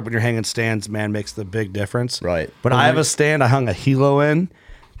alignment's rope when you're hanging stands, man, makes the big difference. Right. But I have a stand I hung a helo in,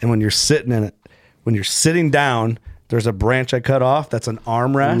 and when you're sitting in it, when you're sitting down, there's a branch I cut off. That's an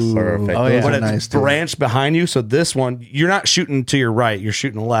armrest. Perfect. Oh, yeah. But it's Nice, dude. branched behind you. So this one, you're not shooting to your right. You're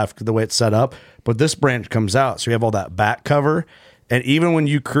shooting left the way it's set up. But this branch comes out. So you have all that back cover. And even when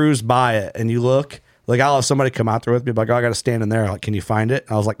you cruise by it and you look, like I'll have somebody come out there with me, like, oh, I got to stand in there. Like, can you find it?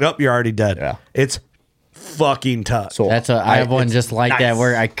 And I was like, nope, you're already dead. Yeah. It's fucking tough. So I have one it's just like that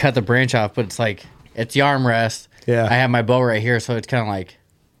where I cut the branch off, but it's like, it's the armrest. Yeah. I have my bow right here, so it's kind of like,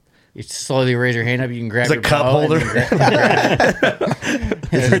 you slowly raise your hand up, you can grab It's a your cup bow holder.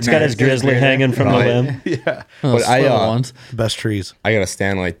 It's got his grizzly hanging from the limb. Yeah. But ones. Best trees. I got a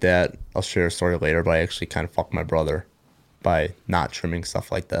stand like that. I'll share a story later, but I actually kind of fucked my brother by not trimming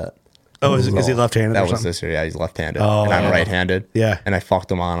stuff like that. Oh, is he left-handed? That or was something? this year. Yeah, he's left-handed, Oh, and I'm yeah. right-handed. Yeah. And I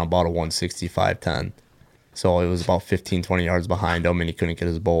fucked him on about a 165-10. So it was about 15, 20 yards behind him, and he couldn't get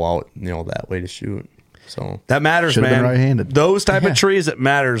his bow out, that way to shoot. So That matters, Should've man. been right-handed. Those type of trees, it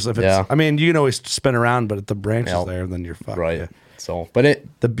matters. If it's, Yeah. I mean, you can always spin around, but if the branch is Yep. there, then you're fucked. right. Yeah. So, but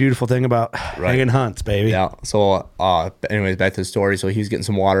The beautiful thing about hanging hunts, baby. yeah. So, anyways, back to the story. So he was getting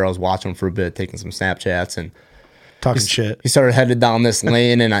some water. I was watching him for a bit, taking some Snapchats, and Talking shit. he started headed down this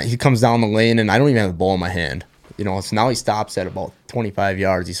lane, and he comes down the lane, and I don't even have the bow in my hand. So now he stops at about 25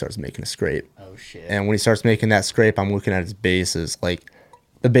 yards. He starts making a scrape. Oh, shit. And when he starts making that scrape, I'm looking at his bases. Like,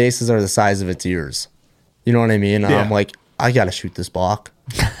 the bases are the size of its ears. You know what I mean? Yeah. I'm like, I got to shoot this buck.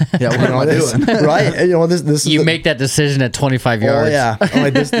 Yeah, what am I doing? Right? This is You make that decision at 25 yards. Oh, yeah. I'm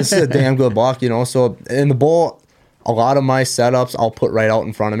like, this is a damn good buck, So in the bow, a lot of my setups I'll put right out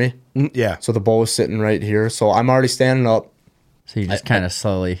in front of me. Yeah. So the bow is sitting right here. So I'm already standing up. So you just kind of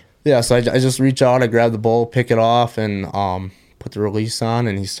slowly. Yeah, so I just reach out, I grab the bow, pick it off, and put the release on,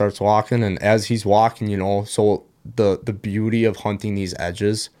 and he starts walking. And as he's walking, so the beauty of hunting these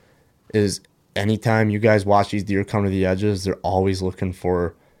edges is anytime you guys watch these deer come to the edges, they're always looking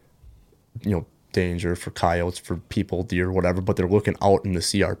for, danger, for coyotes, for people, deer, whatever, but they're looking out in the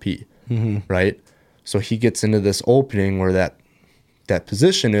CRP, right? So he gets into this opening where that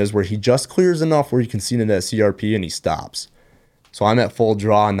position is where he just clears enough where you can see into that CRP, and he stops. So I'm at full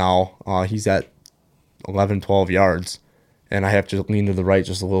draw now. He's at 11, 12 yards, and I have to lean to the right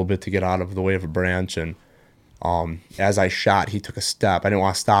just a little bit to get out of the way of a branch. And as I shot, he took a step. I didn't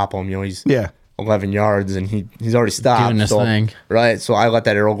want to stop him. He's 11 yards, and he's already stopped. Doing this thing. Right, so I let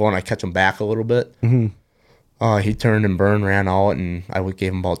that arrow go, and I catch him back a little bit. He turned and burned, ran out, and I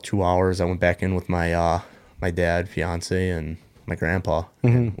gave him about 2 hours. I went back in with my dad, fiance, and my grandpa.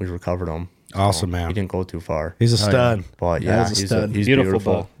 And we recovered him. Awesome, man. He didn't go too far. He's a stud. But yeah, he's a he's stud. he's Beautiful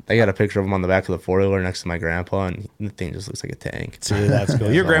beautiful. buck. I got a picture of him on the back of the four-wheeler next to my grandpa, and the thing just looks like a tank. Dude, that's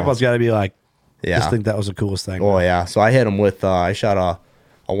cool. Your grandpa's got to be like, Yeah. just think that was the coolest thing. Oh, yeah. So I hit him with, I shot a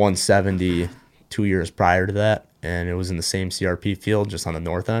 170 2 years prior to that, and it was in the same CRP field, just on the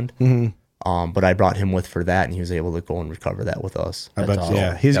north end. But I brought him with for that, and he was able to go and recover that with us. I bet,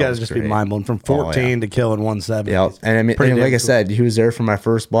 yeah. He's got to just be mind blown from 14 to killing 170. Yeah, and I mean, Pretty and like damn I cool. said, he was there for my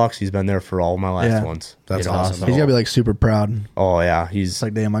first bucks. He's been there for all my last ones. That's awesome. He's got to be like super proud. Oh yeah, It's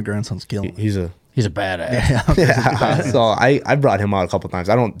like, damn, my grandson's killing. he's a badass. yeah. So I brought him out a couple times.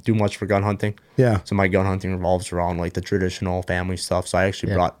 I don't do much for gun hunting. Yeah. So my gun hunting revolves around like the traditional family stuff. So I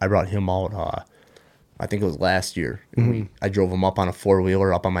actually brought him out. I think it was last year. I drove him up on a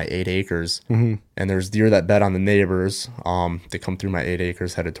 4-wheeler up on my 8 acres, and there's deer that bed on the neighbors. They come through my 8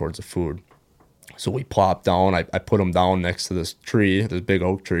 acres headed towards the food. So we plopped down. I put him down next to this tree, this big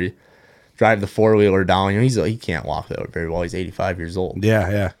oak tree. Drive the 4-wheeler down. He can't walk that very well. He's 85 years old.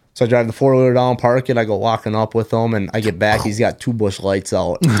 Yeah, yeah. So I drive the 4-wheeler down, park it. I go walking up with him, and I get back. He's got 2 bush lights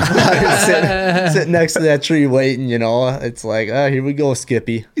out. sitting next to that tree waiting, It's like, here we go,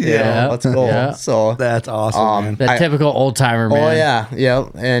 Skippy. Let's go. Yeah. So that's awesome, man. That typical old timer, man. Oh, yeah.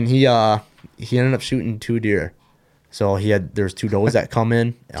 And he ended up shooting 2 deer. So there's 2 does that come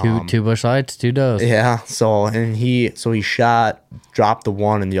in. Two bush lights, 2 does. Yeah. So he shot, dropped the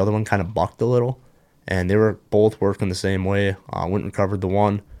one, and the other one kind of bucked a little. And they were both working the same way. Went and recovered the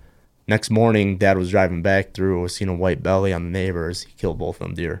one. Next morning, Dad was driving back through, seen a white belly on the neighbors. He killed both of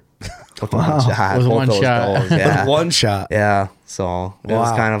them deer. With one shot. With Both one those shot. does, yeah. One shot. Yeah. So it was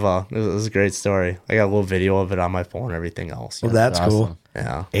Wow. kind of it was a great story. I got a little video of it on my phone and everything else. Well, that's cool. awesome.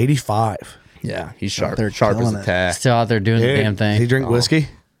 Yeah. 85. Yeah. He's sharp. there Sharp as killing a it. tack. Still out there doing the damn Does he thing. drink whiskey?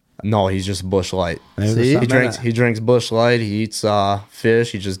 No, he's just Busch Light. See? He drinks Busch Light. He eats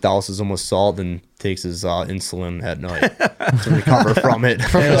fish. He just douses them with salt and takes his insulin at night to recover from it.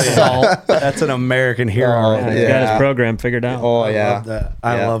 From the salt. That's an American hero. He's got his program figured out. Oh, I yeah. love that.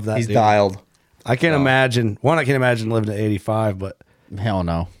 I love that. He's dude. dialed. I can't imagine. One, I can't imagine living to 85, but hell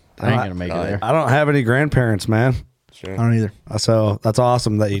no. I ain't gonna make it there. I don't have any grandparents, man. Sure. I don't either. So that's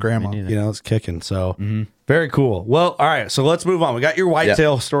awesome that you, grandma, it's kicking. So very cool. Well, all right. So let's move on. We got your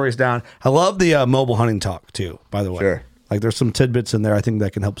whitetail stories down. I love the mobile hunting talk too, by the way. Sure. Like there's some tidbits in there I think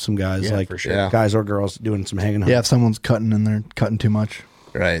that can help some guys, for sure. guys or girls doing some hanging. Yeah, if someone's cutting and they're cutting too much.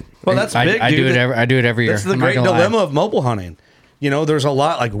 Right. Well, that's big, I do it every year. That's the I'm not great gonna lie. dilemma of mobile hunting. There's a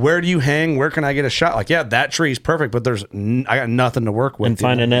lot like, where do you hang? Where can I get a shot? Like, yeah, that tree's perfect, but I got nothing to work with. And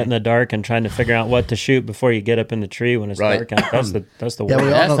finding it in the dark and trying to figure out what to shoot before you get up in the tree when it's dark out. That's the worst.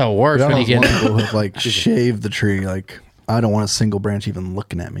 That's the worst when you get people who've like shaved the tree. Like, I don't want a single branch even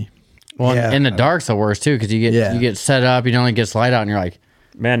looking at me. Well, in the dark's the worst too, because you get set up, you only gets light out, and you're like,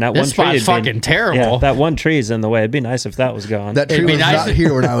 man, that this one tree spot's fucking terrible. Yeah, that one tree is in the way. It'd be nice if that was gone. That tree was not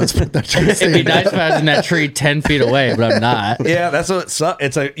here when I was. That tree it'd be nice if I was in that tree 10 feet away, but I'm not. Yeah, that's what it sucks.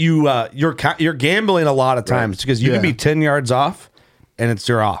 It's you're gambling a lot of times because you can be 10 yards off, and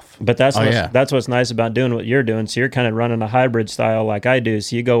you're off. But that's what's nice about doing what you're doing. So you're kind of running a hybrid style like I do.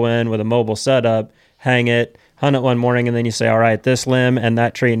 So you go in with a mobile setup, hang it, hunt it one morning, and then you say, all right, this limb and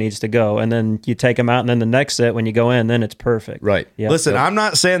that tree needs to go. And then you take them out, and then the next set, when you go in, then it's perfect. Right. Yep. Listen, I'm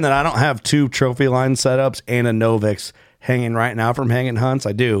not saying that I don't have 2 trophy line setups and a Novix hanging right now from hanging hunts.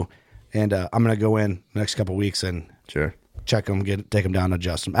 I do. And I'm going to go in the next couple of weeks and check them, take them down,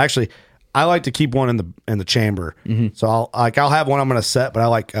 adjust them. Actually, I like to keep one in the chamber. So I'll have one I'm going to set, but I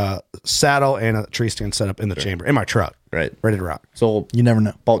like saddle and a tree stand set up in the chamber in my truck. Right. Ready to rock. So you never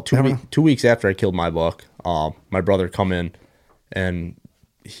know. About 2 weeks after I killed my buck, my brother come in, and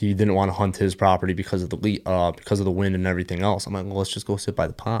he didn't want to hunt his property because of the wind and everything else. I'm like, well, let's just go sit by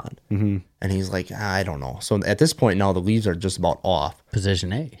the pond. And he's like, I don't know. So at this point now, the leaves are just about off.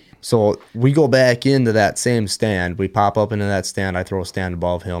 Position A. So we go back into that same stand. We pop up into that stand. I throw a stand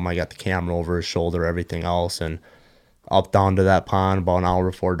above him. I got the camera over his shoulder, everything else, and up down to that pond about an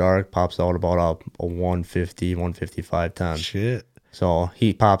hour before dark. Pops out about a 150, 155 ton. Shit. So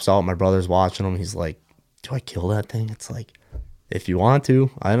he pops out. My brother's watching him. He's like, "Do I kill that thing?" It's like, if you want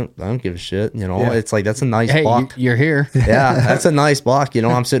to, I don't give a shit. It's like, that's a nice buck. You're here. Yeah, that's a nice buck.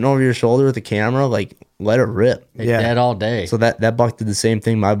 I'm sitting over your shoulder with the camera, like, let it rip. Dead all day. So that buck did the same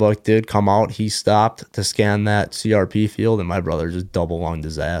thing my buck did. Come out, he stopped to scan that CRP field, and my brother just double lunged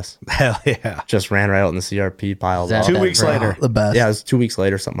his ass. Hell yeah. Just ran right out in the CRP, piled up. 2 weeks later. The best. Yeah, it was 2 weeks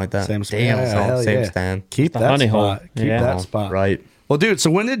later, something like that. Same spot. Damn, same stand. Keep that honey hole. spot. Keep that spot. Right. Well, dude, so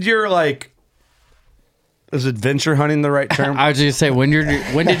when did your is adventure hunting the right term? I was just say, when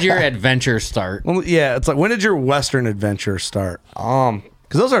did your adventure start? Well, yeah, it's like, when did your Western adventure start? Because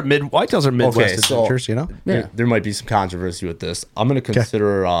those are whitetails are Midwest adventures, Yeah. There might be some controversy with this. I'm going to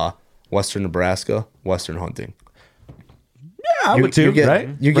consider Western Nebraska Western hunting. Yeah, I would too. Right?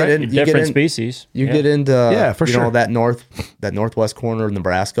 You get in different species. You get into for sure. that northwest corner of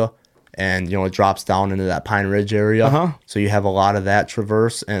Nebraska, and it drops down into that Pine Ridge area. So you have a lot of that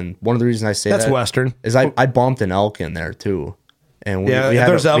traverse. And one of the reasons I say that's that Western is I bumped an elk in there too, and we had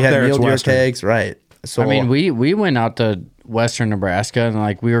there's elk there. mule It's deer Western. tags, right? So I mean, we went out to Western Nebraska,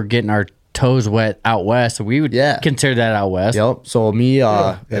 and we were getting our toes wet out west, so we would consider that out west. Yep. So me, it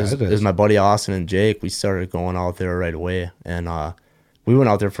as is. my buddy Austin and Jake, we started going out there right away, and we went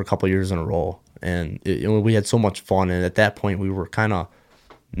out there for a couple years in a row, and we had so much fun. And at that point, we were kind of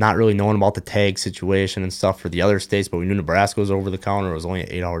not really knowing about the tag situation and stuff for the other states, but we knew Nebraska was over the counter. It was only an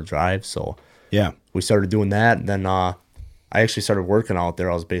 8-hour drive, so we started doing that. And then I actually started working out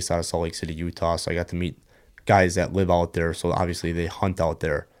there. I was based out of Salt Lake City, Utah, so I got to meet guys that live out there. So obviously they hunt out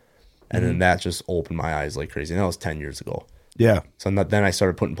there. And then that just opened my eyes like crazy. And that was 10 years ago. Yeah. So then I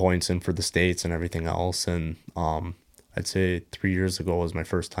started putting points in for the states and everything else. And I'd say 3 years ago was my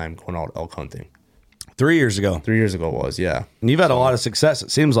first time going out elk hunting. 3 years ago. 3 years ago it was, yeah. And you've had a lot of success,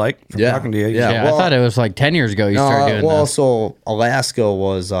 it seems like, from talking to you. Yeah, well, I thought it was like 10 years ago you started doing this. So Alaska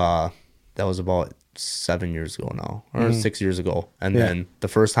was, that was about 7 years ago now, or 6 years ago. And then the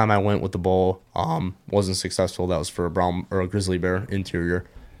first time I went with the bow wasn't successful. That was for a grizzly bear interior.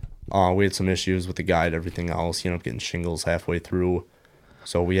 We had some issues with the guide, everything else, getting shingles halfway through.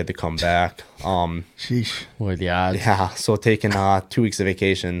 So we had to come back. Sheesh. What are the odds? Yeah, so taking 2 weeks of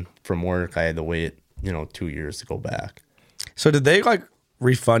vacation from work, I had to wait, 2 years to go back. So did they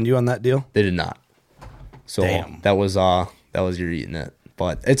refund you on that deal? They did not. So that was you're eating it.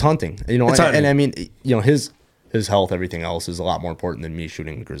 But it's hunting, It's hunting. and I mean, his health, everything else is a lot more important than me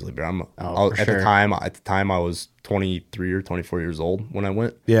shooting a grizzly bear. For sure. At the time I was 23 or 24 years old when I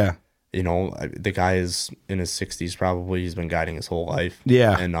went. Yeah. You know, the guy is in his 60s probably. He's been guiding his whole life.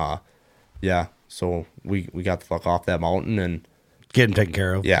 Yeah. And so we got the fuck off that mountain and get him taken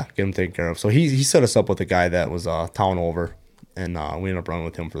care of. Yeah, get him taken care of. So he set us up with a guy that was town over, and we ended up running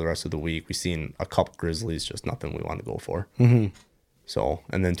with him for the rest of the week. We seen a couple grizzlies, just nothing we wanted to go for. Mm-hmm. So,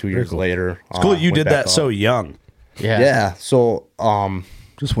 and then 2 years later, it's cool you did that so young. Yeah. So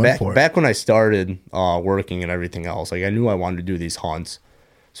just went for it. Back when I started working and everything else, like I knew I wanted to do these hunts,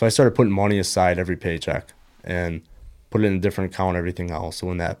 so I started putting money aside every paycheck and put it in a different account, everything else. So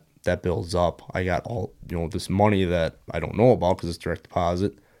when that builds up, I got all this money that I don't know about because it's direct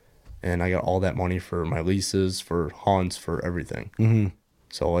deposit, and I got all that money for my leases, for hunts, for everything. Mm-hmm.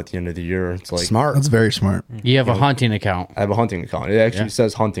 So at the end of the year, it's like smart. That's very smart. You have a hunting account. I have a hunting account. It actually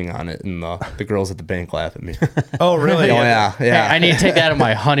says hunting on it, and the girls at the bank laugh at me. Oh, really? Yeah. Hey, I need to take that out of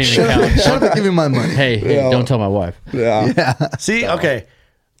my hunting account. Shut up, give me my money. Hey, don't tell my wife. Yeah. See, okay.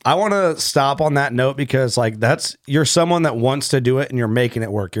 I want to stop on that note because, like, you're someone that wants to do it and you're making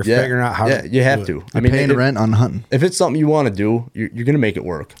it work. You're figuring out how to. You have to. You're paying rent on hunting. If it's something you want to do, you're going to make it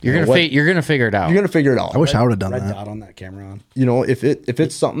work. You're gonna figure it out. You're going to figure it out. I wish I would have done Red that. dot on that camera on. You know, if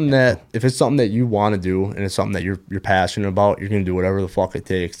it's something that you want to do and it's something that you're passionate about, you're going to do whatever the fuck it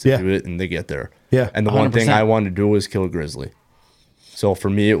takes to do it and to get there. Yeah. And the one thing I wanted to do was kill a grizzly. So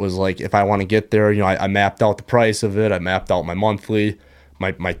for me, it was like, if I want to get there, I mapped out the price of it. I mapped out my monthly,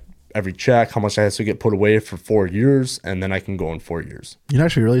 my every check, how much I had to get put away for 4 years, and then I can go in 4 years. You're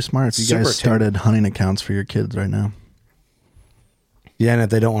actually really smart if you guys started hunting accounts for your kids right now. Yeah, and if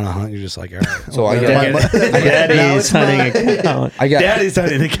they don't want to hunt, you're just like, all right. So I got Daddy's hunting account. Daddy's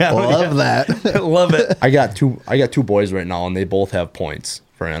hunting account. Love that. Love it. I got two boys right now, and they both have points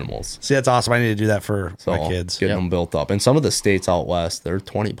for animals. See, that's awesome. I need to do that for my kids. Getting them built up. And some of the states out west, they're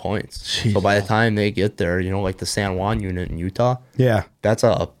 20 points. Jeez. So by the time they get there, like the San Juan unit in Utah, that's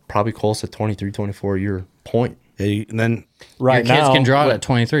a probably close to 23, 24 year point. Yeah, and then your kids can draw it at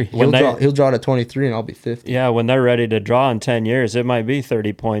 23. He'll draw it at 23 and I'll be 50. Yeah, when they're ready to draw in 10 years, it might be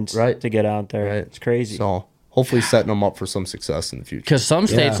 30 points to get out there. Right. It's crazy. So hopefully setting them up for some success in the future. Because some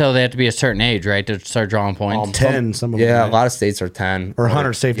states, though, they have to be a certain age, right, to start drawing points. 10, some of them. Yeah, a lot of states are 10. Or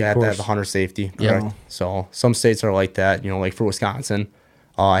hunter safety, You have to course. have the hunter safety. Yeah. Correct. So some states are like that. Like for Wisconsin,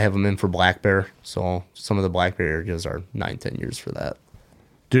 I have them in for black bear. So some of the black bear areas are 9-10 years for that.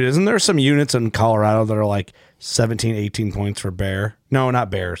 Dude, isn't there some units in Colorado that are like 17, 18 points for bear? No,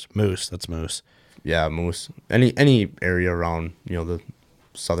 not bears. Moose. That's moose. Yeah, moose. Any area around, the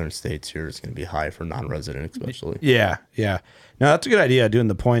southern states here is going to be high for non-resident especially. Yeah. No, that's a good idea, doing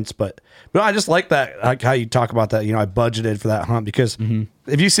the points, but I just like that, like how you talk about that. I budgeted for that hunt because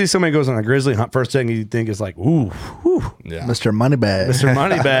if you see somebody goes on a grizzly hunt, first thing you think is like, ooh, whew. Yeah. Mr. Moneybags. Mr.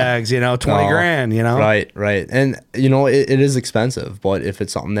 Moneybags, 20 grand, Right. And, it is expensive, but if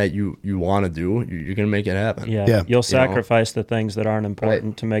it's something that you want to do, you're going to make it happen. Yeah. You'll sacrifice the things that aren't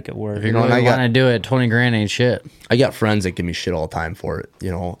important to make it work. If you really want to do it, 20 grand ain't shit. I got friends that give me shit all the time for it,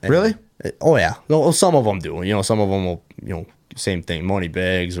 and Really? Oh, yeah. No, some of them do. Some of them will, same thing, money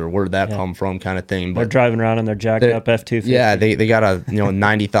bags or where'd that come from kind of thing. But they're driving around in their jacked up F-250. Yeah, they got a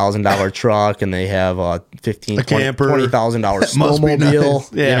 $90,000 truck and they have a $20,000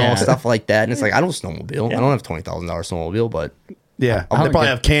 snowmobile, stuff like that. And it's like, I don't snowmobile. I don't have $20,000 snowmobile, but yeah, they probably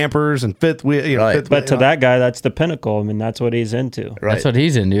have campers and fifth wheel. But to that guy, that's the pinnacle. I mean, that's what he's into. Right. That's what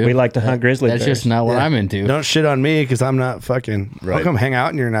he's into. We like to hunt grizzly bears. That's just not what I'm into. Don't shit on me because I'm not fucking. Right. I'll come hang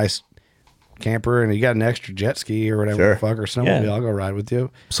out in your nice camper and you got an extra jet ski or whatever the fuck or snowmobile. I'll go ride with you.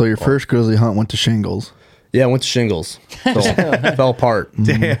 So your first grizzly hunt went to Shingles. Yeah, I went to Shingles. So fell apart.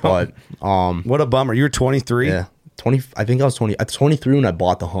 Damn. But what a bummer. You were 23? Yeah. 20. I think I was 20. I was 23 when I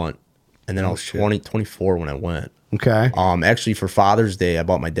bought the hunt. And then I was 24 when I went. Okay. Actually, for Father's Day, I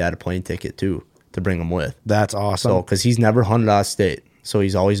bought my dad a plane ticket too to bring him with. That's awesome. So, because he's never hunted out of state, so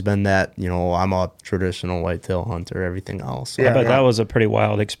he's always been that. I'm a traditional whitetail hunter. Everything else. So I bet that was a pretty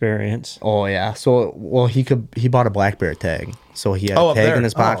wild experience. Oh yeah. So, he bought a black bear tag, so he had a tag in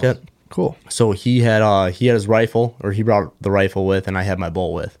his pocket. Cool. So he had his rifle, or he brought the rifle with, and I had my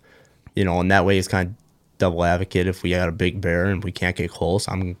bow with. And that way it's kind of double advocate. If we got a big bear and we can't get close,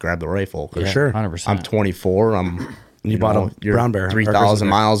 I'm gonna grab the rifle. For sure. 100%. I'm 24. You bought a brown bear, 3,000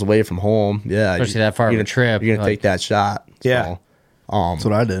 miles away from home. Yeah, especially that far of a trip. You're gonna take that shot. Yeah, that's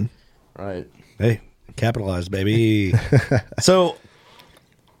what I did. Right. Hey, capitalize, baby. So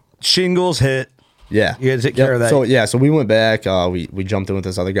Shingles hit. Yeah, you had to take care of that. So we went back. We jumped in with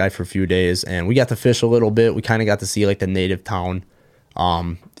this other guy for a few days, and we got to fish a little bit. We kind of got to see like the native town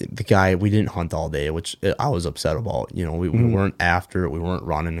The guy, we didn't hunt all day, which I was upset about. You know, we weren't after it. We weren't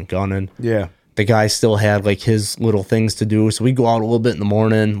running and gunning. Yeah. The guy still had like his little things to do. So we go out a little bit in the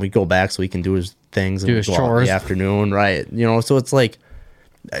morning. We go back so he can do his things. Do and his we go out in chores. the afternoon, right? You know, so it's like,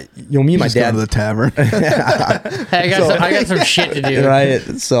 you know, me and my dad. Go to the tavern. I got some shit to do. Right.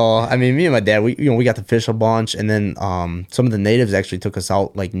 So, I mean, me and my dad, we got to fish a bunch, and then some of the natives actually took us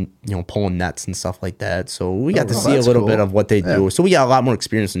out, like, you know, pulling nets and stuff like that. So we got to see a little bit of what they do. So we got a lot more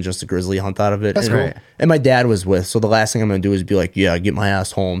experience than just a grizzly hunt out of it. That's great. And my dad was with. So the last thing I'm going to do is be like, yeah, get my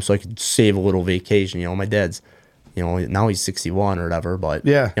ass home so I could save a little vacation. You know, my dad's, you know, now he's 61 or whatever, but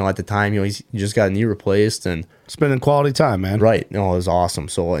yeah, you know, at the time, you know, he just got a knee replaced and spending quality time, man. Right. No, it was awesome.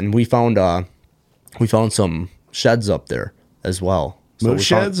 So, and we found some sheds up there as well. So Moose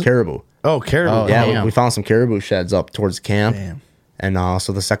sheds? Caribou. Oh, caribou. Oh, yeah, we found some caribou sheds up towards camp. Damn. And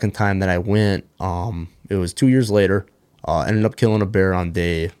so the second time that I went, it was 2 years later. Ended up killing a bear on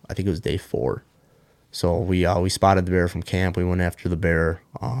I think it was day 4. So we spotted the bear from camp. We went after the bear,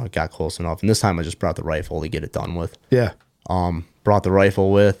 got close enough. And this time I just brought the rifle to get it done with. Yeah. Brought the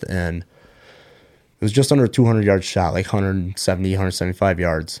rifle with, and it was just under a 200-yard shot, like 170, 175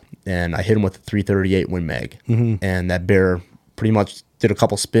 yards. And I hit him with a 338 Win Mag. Mm-hmm. And that bear pretty much did a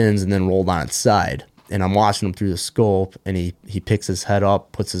couple spins and then rolled on its side. And I'm watching him through the scope, and he picks his head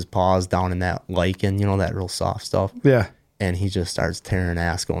up, puts his paws down in that lichen, you know, that real soft stuff. Yeah. And he just starts tearing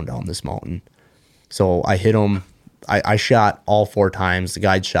ass going down this mountain. So I hit him. I shot all 4 times. The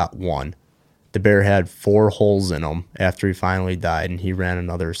guide shot 1. The bear had 4 holes in him after he finally died, and he ran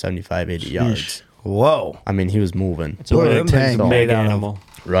another 75, 80 yards. Whoa. I mean, he was moving. It's a big animal.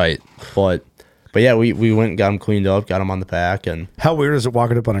 Right. But yeah, we went and got him cleaned up, got him on the pack. And how weird is it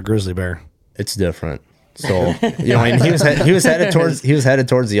walking up on a grizzly bear? It's different. So, you know, and he was headed towards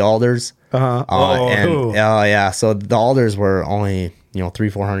the alders. Uh-huh. So the alders were only, you know,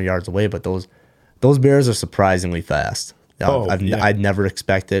 300-400 yards away, but those bears are surprisingly fast. I'd never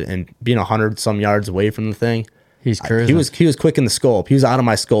expected, and being 100-some yards away from the thing, he's cruising. He was quick in the scope. He was out of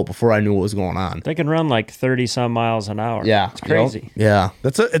my scope before I knew what was going on. They can run like 30-some miles an hour. Yeah, it's crazy. Yeah,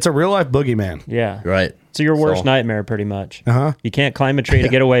 it's a real life boogeyman. Yeah, right. It's your worst nightmare, pretty much. Uh-huh. You can't climb a tree to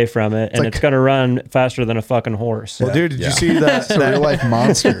get away from it, and it's going to run faster than a fucking horse. Well, dude, did you see that? It's a real life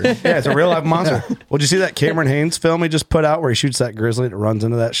monster. Yeah, it's a real life monster. Well, did you see that Cameron Haynes film he just put out where he shoots that grizzly and it runs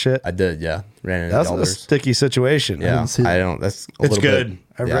into that shit? I did, yeah. Ran into That's elders. a sticky situation. Yeah, I don't. That's a it's little good. bit,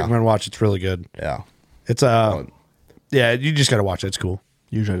 I recommend watch. It's really good. Yeah, it's yeah, you just gotta watch it. It's cool.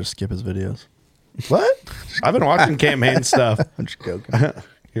 Usually I just skip his videos. What? I've been watching Cam Haynes stuff. I'm just joking.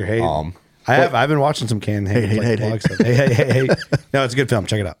 You're hating. I've been watching some Cam Haynes vlog stuff. Hey. No, it's a good film.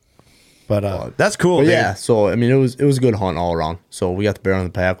 Check it out. But that's cool. But dude. yeah, so I mean, it was a good hunt all around. So we got the bear on the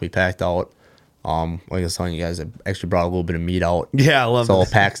pack. We packed out. Like I was telling you guys, I actually brought a little bit of meat out. Yeah, I love so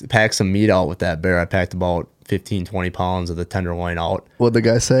this. pack some meat out with that bear. I packed about 15-20 pounds of the tenderloin out. What'd the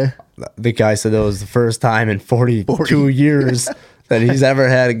guy say? The guy said it was the first time in 42 years that he's ever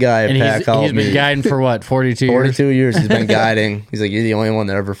had a guy pack out he's been meat. guiding for what, 42 years? 42 years he's been guiding. He's like, you're the only one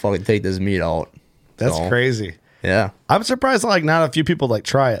that ever fucking take this meat out. That's So, crazy. Yeah. I'm surprised like not a few people like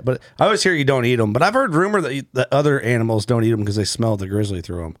try it, but I always hear you don't eat them. But I've heard rumor that other animals don't eat them because they smell the grizzly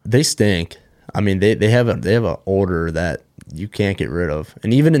through them. They stink. I mean, they have an odor that you can't get rid of,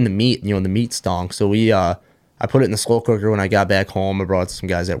 and even in the meat, you know, the meat stunk. So I put it in the slow cooker when I got back home. I brought some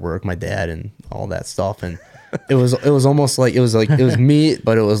guys at work, my dad, and all that stuff, and it was almost like it was meat,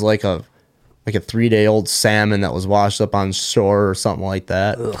 but it was like a 3-day-old salmon that was washed up on shore or something like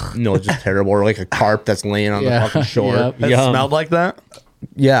that. No, just terrible. Or like a carp that's laying on the fucking shore. Yep. It smelled like that.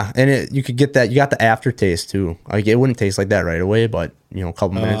 Yeah, and you could get that. You got the aftertaste too. Like it wouldn't taste like that right away, but you know, a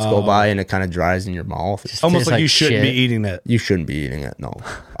couple minutes go by and it kind of dries in your mouth. It's almost like you shouldn't be eating it. You shouldn't be eating it. No,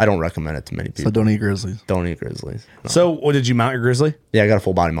 I don't recommend it to many people. So don't eat grizzlies. Don't eat grizzlies. No. So, what did you mount your grizzly? Yeah, I got a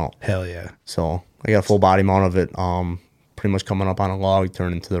full body mount. Hell yeah! So I got a full body mount of it. Pretty much coming up on a log,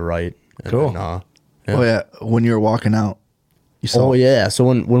 turning to the right. And Cool. Then, Oh yeah, when you were walking out, you saw. Oh yeah. So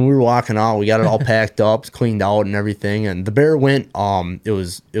when we were walking out, we got it all packed up, cleaned out, and everything. And the bear went. It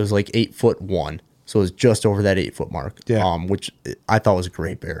was like 8'1", so it was just over that 8-foot mark. Yeah. Which I thought was a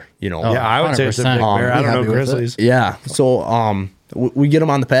great bear. You know. Yeah, I would say it's a big 100%. bear. I don't know happy with grizzlies. Yeah. So we get them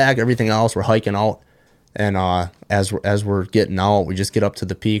on the pack. Everything else, we're hiking out, and as we're getting out, we just get up to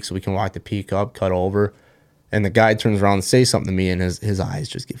the peak so we can walk the peak up, cut over, and the guy turns around and says something to me, and his eyes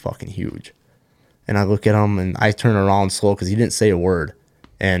just get fucking huge. And I look at him, and I turn around slow because he didn't say a word.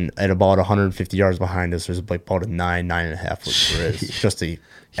 And at about 150 yards behind us, there's like about a 9.5 foot grizz. Just a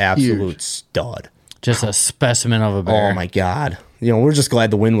absolute stud. Just a specimen of a bear. Oh my God. You know, we're just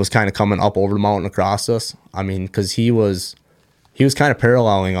glad the wind was kind of coming up over the mountain across us. I mean, because he was he was kind of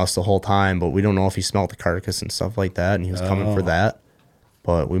paralleling us the whole time, but we don't know if he smelled the carcass and stuff like that, and he was coming for that.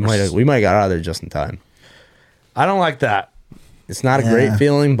 But we might have got out of there just in time. I don't like that. It's not a great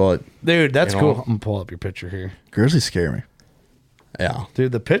feeling, but dude, that's cool. I'm gonna pull up your picture here. Grizzlies scare me. Yeah,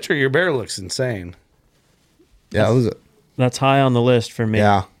 dude, the picture of your bear looks insane. Yeah, that's high on the list for me.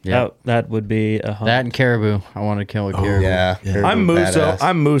 Yeah. That would be a hunt. That and caribou. I want to kill a caribou. Yeah. I'm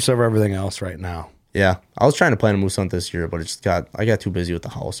moose over everything else right now. Yeah, I was trying to plan a moose hunt this year, but I got too busy with the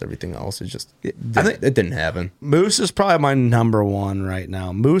house. Everything else, it didn't happen. Moose is probably my number one right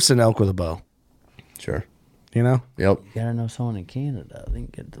now. Moose and elk with a bow. Sure. You know. Yep. You gotta know someone in Canada. They can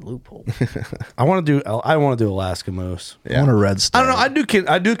get the loophole. I want to do Alaska moose. I want a red stag. I don't know.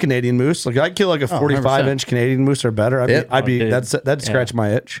 I do Canadian moose. Like I'd kill like a 45-inch Canadian moose or better. That'd scratch my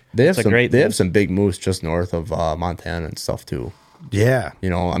itch. They have some big moose just north of Montana and stuff too. Yeah. You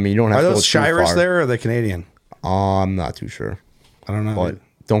know, I mean, you don't have to go Are those Shiras there or are they Canadian? I'm not too sure. I don't know. But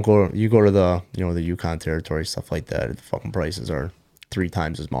don't go. You go to the the Yukon Territory, stuff like that. The fucking prices are 3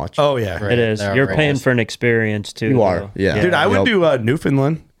 times as much. Oh yeah, it is. You're paying for an experience too. You are. Yeah. Dude, I would do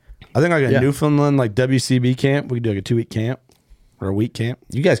Newfoundland. I think like a Newfoundland like WCB camp. We could do like a 2-week camp or a week camp.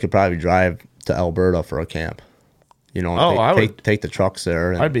 You guys could probably drive to Alberta for a camp. You know, and take the trucks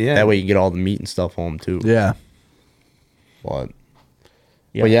there. And I'd be in. That way you can get all the meat and stuff home too. Yeah. But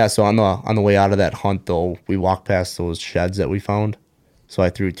yeah, so on the way out of that hunt though, we walked past those sheds that we found. So I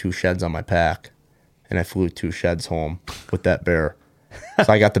threw 2 sheds on my pack, and I flew 2 sheds home with that bear.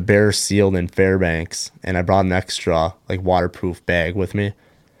 So I got the bear sealed in Fairbanks, and I brought an extra like waterproof bag with me.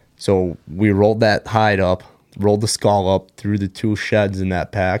 So we rolled that hide up, rolled the skull up, threw the 2 sheds in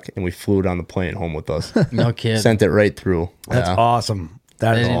that pack, and we flew it on the plane home with us. No kid. Sent it right through. That's awesome.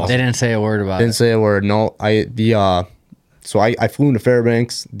 That is awesome. They didn't say a word about it. Didn't say a word. No, So I flew into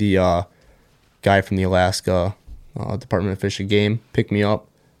Fairbanks. The guy from the Alaska Department of Fish and Game picked me up,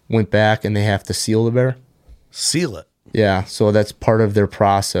 went back, and they have to seal the bear. Seal it? Yeah, so that's part of their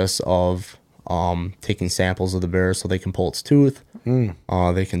process of taking samples of the bear so they can pull its tooth.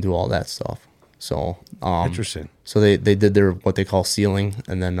 They can do all that stuff. So interesting. So they did their what they call sealing,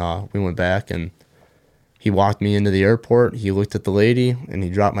 and then we went back, and he walked me into the airport. He looked at the lady, and he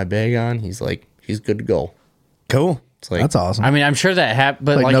dropped my bag on. He's like, he's good to go. Cool. Like, that's awesome. I mean, I'm sure that happened,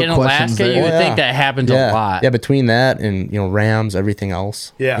 but like no in Alaska, you would think that happens a lot. Yeah, between that and rams, everything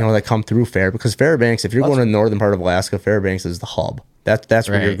else. Yeah, that come through because Fairbanks. If you're going to the northern part of Alaska, Fairbanks is the hub. That's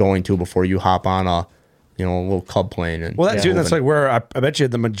where you're going to before you hop on a little cub plane. And that's like where I bet you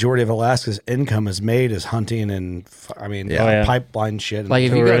the majority of Alaska's income is made is hunting and pipeline shit. Like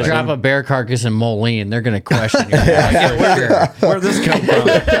if you go drop a bear carcass in Moline, they're gonna question you. Where'd this come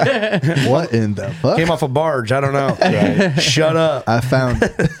from? What in the fuck? Came off a barge. I don't know. Shut up. I found.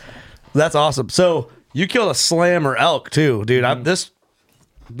 That's awesome. So you killed a slammer elk too, dude. This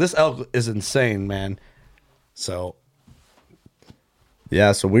elk is insane, man. So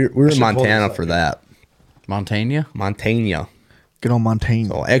yeah, so we're in Montana for that. Montana. Good old Montana.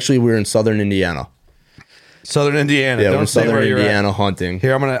 So actually, we're in southern Indiana. Southern Indiana. Yeah, Don't we're say southern where you're Indiana at. hunting.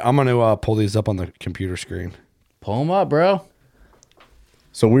 Here, I'm gonna pull these up on the computer screen. Pull them up, bro.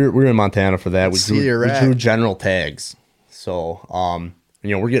 So we're in Montana for that. Let's We drew general tags. So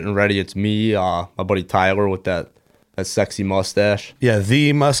we're getting ready. It's me, my buddy Tyler with that sexy mustache. Yeah,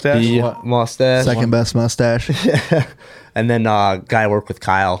 the mustache. Mustache. Second best mustache. And then guy I work with,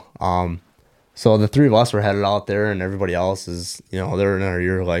 Kyle. So the 3 of us were headed out there, and everybody else is, they're in our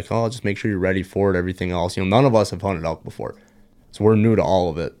ear like, oh, just make sure you're ready for it, everything else. None of us have hunted elk before. So we're new to all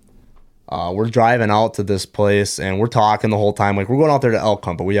of it. We're driving out to this place, and we're talking the whole time. Like, we're going out there to elk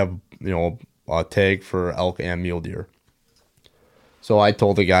hunt, but we have, a tag for elk and mule deer. So I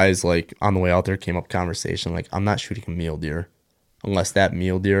told the guys, like, on the way out there, came up conversation, like, I'm not shooting a mule deer unless that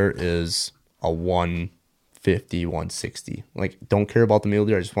mule deer is a 150, 160. Like, don't care about the mule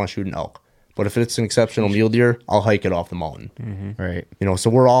deer. I just want to shoot an elk. But if it's an exceptional mule deer, I'll hike it off the mountain. Mm-hmm. Right. So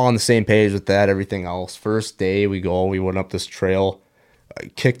we're all on the same page with that, everything else. First day we went up this trail,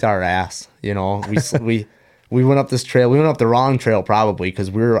 kicked our ass. We went up this trail. We went up the wrong trail probably because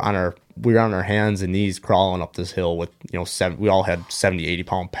we were on our hands and knees crawling up this hill with, we all had 70, 80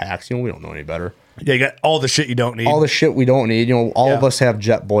 pound packs. We don't know any better. Yeah, you got all the shit you don't need. All the shit we don't need. All of us have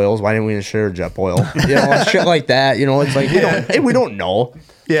jet boils. Why didn't we share jet boil? Shit like that. It's like we don't know.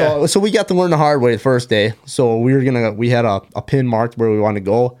 Yeah. So we got to learn the hard way the first day. So we had a pin marked where we wanted to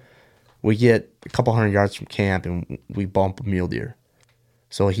go. We get a couple 100 yards from camp and we bump a mule deer.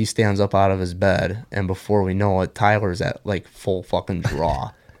 So he stands up out of his bed, and before we know it, Tyler's at like full fucking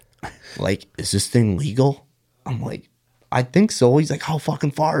draw. Like, is this thing legal? I'm like, I think so. He's like, how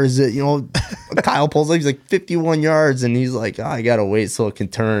fucking far is it? Kyle pulls up. He's like 51 yards, and he's like, I gotta wait so it can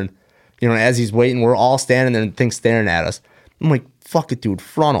turn. You know, as he's waiting, we're all standing there and things staring at us. I'm like, fuck it, dude,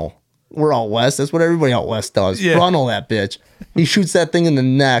 frontal. We're out west. That's what everybody out west does. Yeah. Frontal that bitch. He shoots that thing in the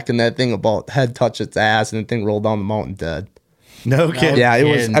neck, and that thing about head touched its ass, and the thing rolled down the mountain dead. No kidding. Yeah, it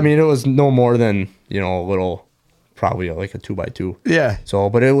was. I mean, it was no more than a little, probably like a 2x2. Yeah. So,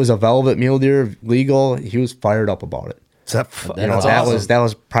 but it was a velvet mule deer, legal. He was fired up about it. That awesome. that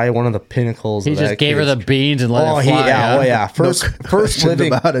was probably one of the pinnacles. He just gave her the beans and let it fly. Yeah. First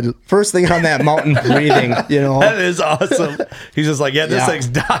thing on that mountain breathing. That is awesome. He's just like, this thing's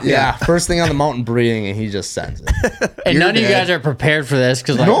dying. Yeah, first thing on the mountain breathing, and he just sends it. And none of you guys are prepared for this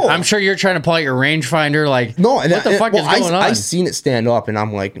because, I'm sure you're trying to pull out your rangefinder. Like, what the fuck is going on? I seen it stand up, and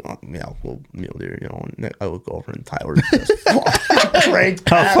I'm like, well, mule deer. And I look over, and Tyler's just cranked.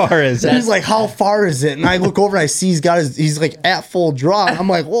 How far is it? He's like, how far is it? And I look over, and I see he's like at full draw. I'm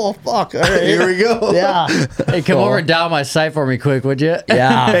like, whoa, fuck. All right, here we go. Yeah. Hey, come over and dial my sight for me quick, would you?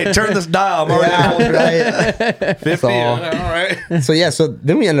 Yeah. Hey, turn this dial. I'm already right. 50. All right. So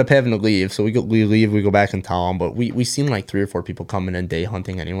then we ended up having to leave. So we leave, we go back in town, but we seen like 3 or 4 people coming in day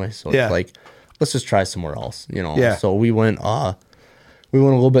hunting anyway. So it's like, let's just try somewhere else, Yeah. So we went a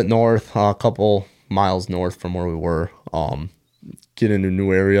little bit north, a couple miles north from where we were. Get into a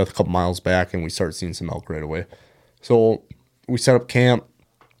new area, a couple miles back, and we start seeing some elk right away. So we set up camp.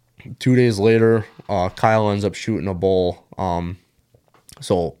 2 days later, Kyle ends up shooting a bull.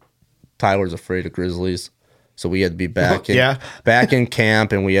 So Tyler's afraid of grizzlies. So we had to be back in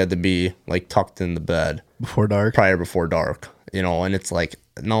camp, and we had to be like tucked in the bed before dark. And it's like,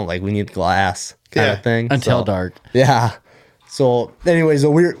 no, like we need glass kind of thing until dark. Yeah. So anyways,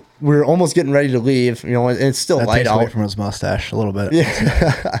 so we're almost getting ready to leave. And it's still that light out. Away from his mustache a little bit.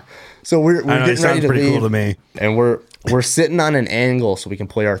 Yeah. So we're getting ready to pretty leave, cool to me. And we're sitting on an angle so we can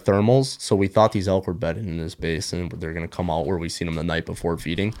play our thermals. So we thought these elk were bedded in this basin, but they're gonna come out where we seen them the night before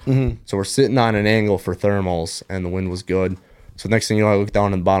feeding. Mm-hmm. So we're sitting on an angle for thermals, and the wind was good. So next thing you know, I look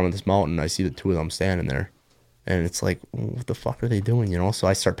down at the bottom of this mountain, and I see the 2 of them standing there, and it's like, what the fuck are they doing? So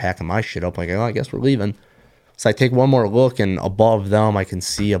I start packing my shit up, like, I guess we're leaving. So I take one more look, and above them, I can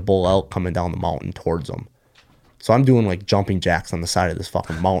see a bull elk coming down the mountain towards them. So I'm doing like jumping jacks on the side of this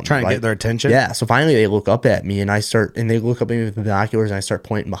fucking mountain. Trying to get their attention? Yeah. So finally they look up at me, and they look up at me with binoculars, and I start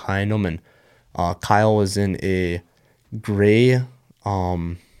pointing behind them. And Kyle was in a gray,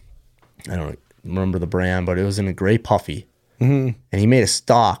 I don't remember the brand, but it was in a gray puffy. Mm-hmm. And he made a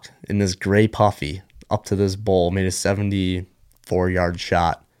stalk in this gray puffy up to this bull, made a 74-yard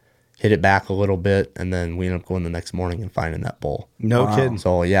shot. Hit it back a little bit, and then we ended up going the next morning and finding that bull. No kidding.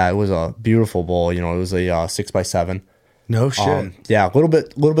 So yeah, it was a beautiful bull. It was a 6x7. No shit. Yeah, a little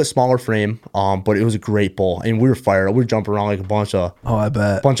bit smaller frame. But it was a great bull, and we were fired up. We were jumping around like a bunch of I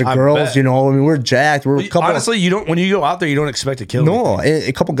bet bunch of girls. I mean, we're jacked. We're a couple. Honestly, you don't. When you go out there, you don't expect to kill. No,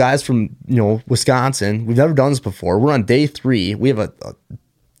 a couple guys from Wisconsin. We've never done this before. We're on day 3. We have a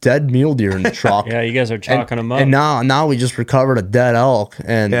dead mule deer in the truck. Yeah, you guys are chalking them up. And now we just recovered a dead elk.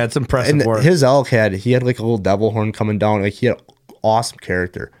 And yeah, it's impressive work. His elk had like a little devil horn coming down. Like he had awesome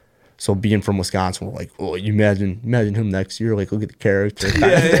character. So being from Wisconsin, we're like, oh, you imagine him next year. Like, look at the character.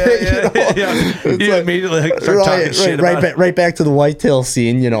 You immediately start talking shit about it. Right back to the whitetail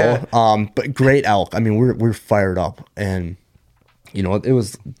scene, But great elk. I mean, we're fired up, and it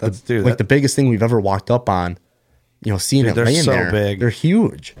was the biggest thing we've ever walked up on. Seeing it laying so there, big. they're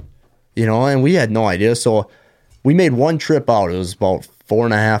huge, and we had no idea. So we made one trip out. It was about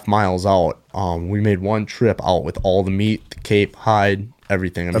 4.5 miles out. We made one trip out with all the meat, the cape, hide,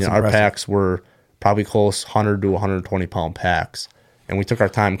 everything. I mean, our packs were probably close 100 to 120 pound packs, and we took our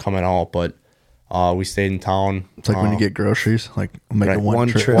time coming out, but we stayed in town. It's like when you get groceries, like making one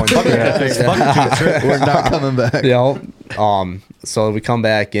trip. We're not coming back. So we come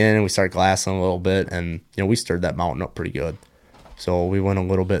back in and we start glassing a little bit, and we stirred that mountain up pretty good. So we went a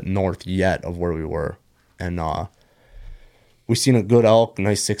little bit north yet of where we were, and we seen a good elk, a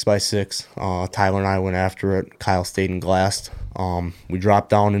nice 6x6. Tyler and I went after it. Kyle stayed and glassed. We dropped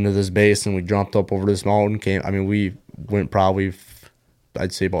down into this base, and we jumped up over this mountain. We went probably,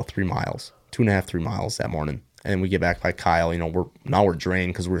 I'd say about 3 miles, 2.5, 3 miles that morning. And we get back by Kyle. We're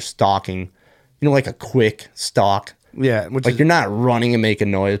drained because we're stalking, like a quick stalk. Yeah, you're not running and making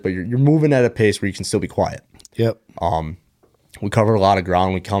noise, but you're moving at a pace where you can still be quiet. Yep. We covered a lot of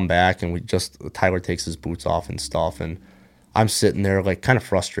ground. We come back, and Tyler takes his boots off and stuff, and I'm sitting there like kind of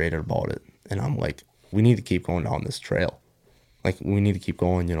frustrated about it, and I'm like, we need to keep going down this trail. Like, we need to keep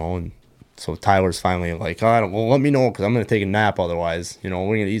going, and so Tyler's finally like, well, let me know, because I'm going to take a nap otherwise. We're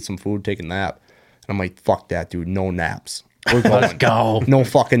going to eat some food, take a nap. And I'm like, fuck that, dude, no naps. We're going. Let's go. No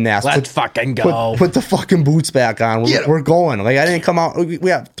fucking naps. Let's fucking go. Put the fucking boots back on. We're going. Like, I didn't come out. We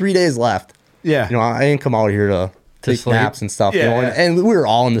have 3 days left. Yeah. You know, I didn't come out here to take sleep. naps and stuff. Yeah, you know, yeah. and we were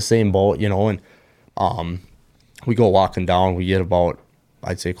all in the same boat, you know, and we go walking down. We get about,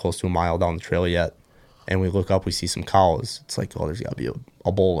 I'd say, close to a mile down the trail yet. And we look up, we see some cows. It's like, oh, there's got to be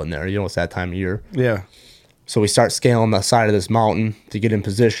a bull in there. You know, it's that time of year. Yeah. So we start scaling the side of this mountain to get in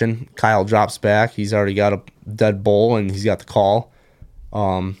position. Kyle drops back. He's already got a dead bull, and he's got the call.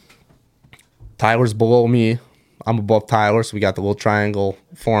 Tyler's below me. I'm above Tyler, so we got the little triangle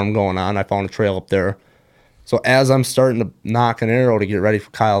form going on. I found a trail up there. So as I'm starting to knock an arrow to get ready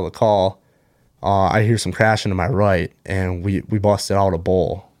for Kyle to call, I hear some crashing to my right, and we busted out a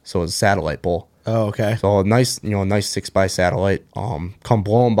bull. So it's a satellite bull. Oh, okay. So a nice 6x satellite come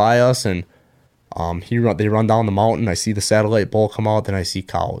blowing by us, and they run down the mountain. I see the satellite bull come out, then I see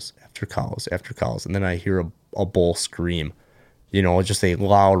cows after cows after cows, and then I hear a bull scream. You know, just a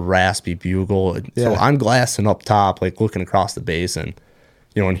loud, raspy bugle. Yeah. So I'm glassing up top, like looking across the basin,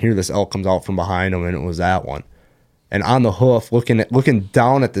 you know, and here this elk comes out from behind him, and it was that one. And on the hoof, looking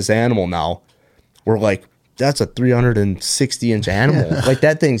down at this animal now, we're like, that's a 360-inch animal. Yeah. Like,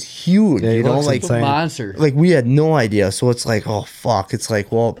 that thing's huge, you know, like a monster. Like, we had no idea. So it's like, oh fuck. It's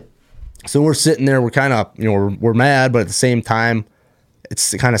like, well, so we're sitting there, we're kind of, you know, we're mad, but at the same time,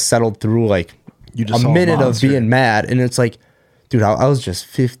 it's kind of settled through like a minute of being mad, and it's like, dude, I was just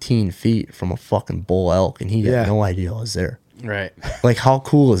 15 feet from a fucking bull elk, and he had no idea I was there. Right. Like, how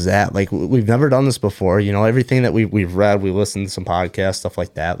cool is that? Like, we've never done this before. You know, everything that we've read, we listened to some podcasts, stuff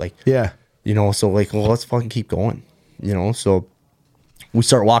like that. Like, yeah. You know, so like, well, let's fucking keep going. You know, so we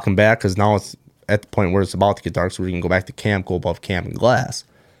start walking back because now it's at the point where it's about to get dark, so we can go back to camp, go above camp and glass.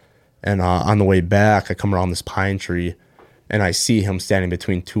 And on the way back, I come around this pine tree, and I see him standing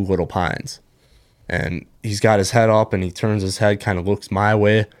between two little pines. And he's got his head up, and he turns his head, kind of looks my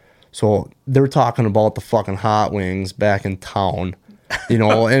way. So they're talking about the fucking hot wings back in town, you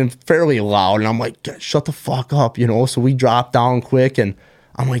know, and fairly loud. And I'm like, shut the fuck up, you know. So we drop down quick, and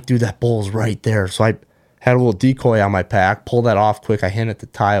I'm like, dude, that bull's right there. So I had a little decoy on my pack, pull that off quick. I hand it to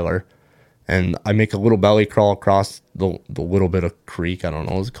Tyler, and I make a little belly crawl across the little bit of creek. I don't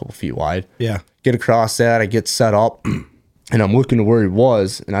know, it was a couple feet wide. Yeah. Get across that. I get set up, and I'm looking to where he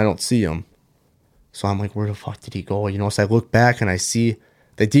was, and I don't see him. So I'm like, where the fuck did he go? You know, so I look back, and I see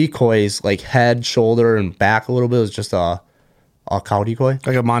the decoy's like head, shoulder, and back a little bit. It was just a cow decoy.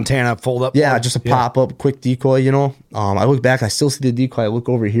 Like a Montana fold up? Yeah, just a pop-up quick decoy, you know. I look back, I still see the decoy. I look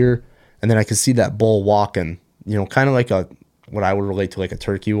over here, and then I can see that bull walking, you know, kind of like what I would relate to like a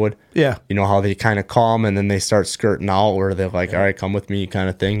turkey would. Yeah. You know, how they kind of calm, and then they start skirting out where they're like, all right, come with me kind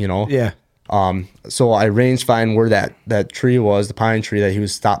of thing, you know. Yeah. So I range find where that tree was, the pine tree that he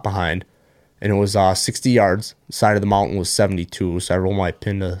was stopped behind. And it was 60 yards. The side of the mountain was 72. So I roll my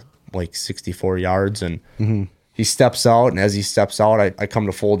pin to like 64 yards. And he steps out. And as he steps out, I come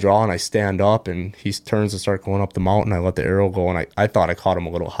to full draw, and I stand up. And he turns to start going up the mountain. I let the arrow go. And I thought I caught him a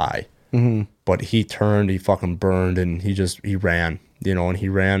little high. But he turned. He fucking burned. And he ran. You know, and he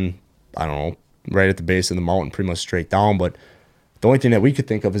ran, I don't know, right at the base of the mountain, pretty much straight down. But the only thing that we could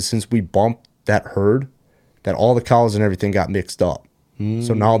think of is since we bumped that herd, that all the cows and everything got mixed up.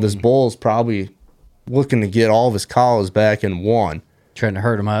 So now this bull is probably looking to get all of his cows back in one. Trying to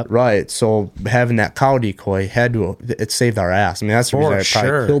herd them up. Right. So having that cow decoy it saved our ass. I mean, that's the reason I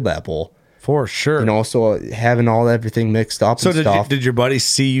probably killed that bull. For sure. You know, so having everything mixed up and stuff. Did your buddy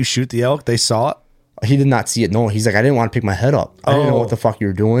see you shoot the elk? They saw it? He did not see it. No, he's like, I didn't want to pick my head up. I didn't know what the fuck you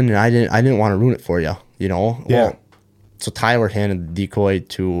were doing, and I didn't want to ruin it for you, you know? Yeah. Well, so Tyler handed the decoy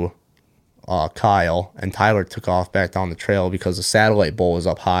to Kyle, and Tyler took off back down the trail because the satellite bull was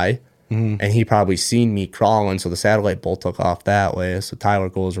up high, and he probably seen me crawling, so the satellite bull took off that way. So Tyler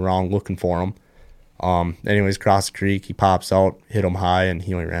goes around looking for him. Anyways, across the creek, he pops out, hit him high, and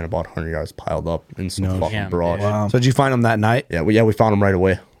he only ran about 100 yards piled up in some fucking brush. Wow. So did you find him that night? Yeah, we found him right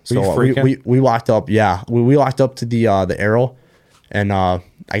away. So we walked up. Yeah, we walked up to the arrow, and I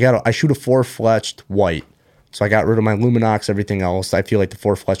shoot a 4-fletched white. So I got rid of my Luminox, everything else. I feel like the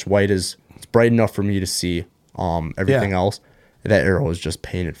 4-fletched white it's bright enough for me to see everything else. That arrow is just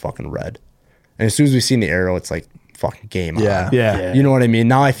painted fucking red. And as soon as we seen the arrow, it's like fucking game on. Yeah. You know what I mean?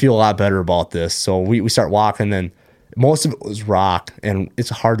 Now I feel a lot better about this. So we start walking, and most of it was rock, and it's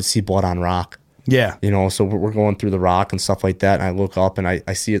hard to see blood on rock. Yeah. You know, so we're going through the rock and stuff like that, and I look up, and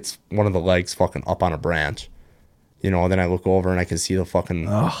I see it's one of the legs fucking up on a branch. You know, then I look over, and I can see the fucking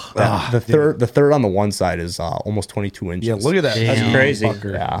the third on the one side is almost 22 inches. Yeah, look at that. Damn. That's crazy.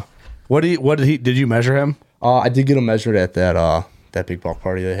 Fucker. Yeah. Did you measure him? I did get him measured at that big buck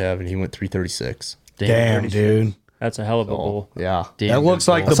party they have, and he went 336. Damn, dude. That's a hell of a bull. Yeah. That looks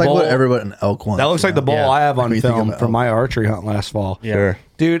like the That's like bull. what everybody an elk wants. That looks like the bull I have on Like when you think film of from elk. my archery hunt last fall. Yeah. Sure.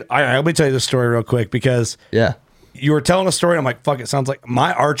 Dude, let me tell you this story real quick because you were telling a story. And I'm like, fuck, it sounds like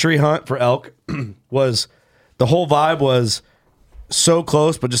my archery hunt for elk was the whole vibe was so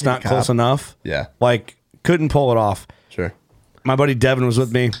close, but just not close enough. Yeah. Like, couldn't pull it off. Sure. My buddy Devin was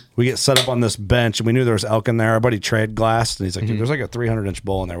with me. We get set up on this bench, and we knew there was elk in there. Our buddy trade glassed, and he's like, dude, there's like a 300-inch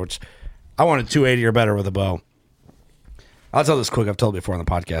bull in there, which I wanted 280 or better with a bow. I'll tell this quick. I've told it before on the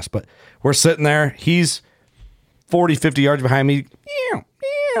podcast, but we're sitting there. He's 40, 50 yards behind me,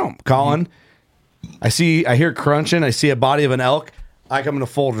 calling. I hear crunching. I see a body of an elk. I come in a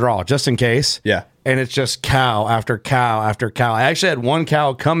full draw just in case. Yeah. And it's just cow after cow after cow. I actually had one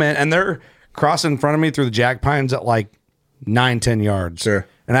cow come in, and they're crossing in front of me through the jack pines at like 9-10 yards. Sure.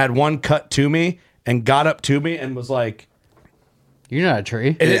 And I had one cut to me and got up to me and was like, "You're not a tree."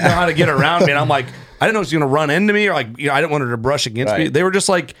 It didn't know how to get around me. And I'm like, I didn't know it was going to run into me, or like, I didn't want her to brush against me. They were just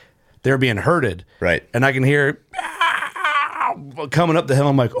like, they were being herded. Right. And I can hear coming up the hill.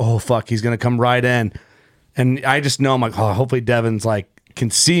 I'm like, oh, fuck, he's going to come right in. And I just know, I'm like, oh, hopefully Devin's like, can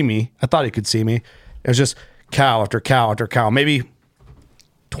see me. I thought he could see me. It was just cow after cow after cow. Maybe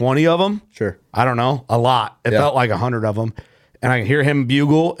 20 of them. Sure. I don't know. A lot. It felt like 100 of them. And I can hear him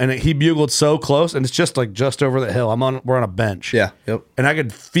bugle, and he bugled so close, and it's just like just over the hill. We're on a bench. Yeah. Yep. And I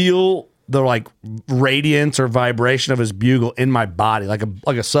could feel the like radiance or vibration of his bugle in my body, like a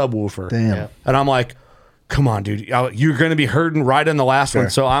subwoofer. Damn. Yeah. And I'm like, come on, dude, you're going to be herding right in the last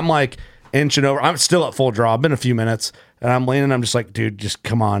one. So I'm like inching over. I'm still at full draw. I've been a few minutes, and I'm leaning. I'm just like, dude, just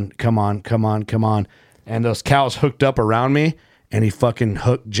come on. And those cows hooked up around me, and he fucking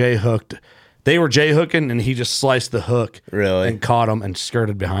J-hooked. They were J-hooking, and he just sliced the hook. Really? And caught him and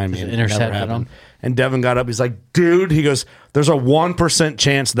skirted behind me. And intercepted him. And Devin got up. He's like, dude, he goes, there's a 1%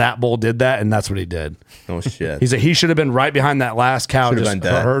 chance that bull did that, and that's what he did. Oh, shit. He's like, he should have been right behind that last cow, Should've just been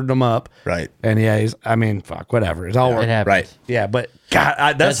dead. herded him up. Right. And fuck, whatever. It's all It happens. Right. Yeah, but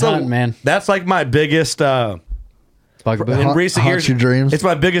God, that's hunting, man. That's like my biggest Bugaboo. in recent Haunt years. your dreams. It's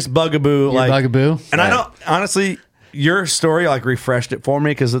my biggest bugaboo. Your bugaboo. And I don't honestly. Your story like refreshed it for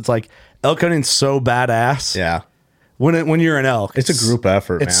me because it's like elk hunting's so badass. Yeah. When you're an elk, It's a group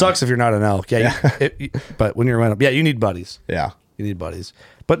effort, It man. sucks if you're not an elk. Yeah. But when you're an elk, you need buddies. Yeah. You need buddies.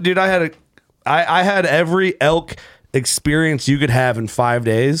 But dude, I had every elk experience you could have in 5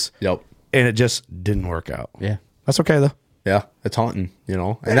 days. Yep. And it just didn't work out. Yeah. That's okay though. Yeah. It's hunting,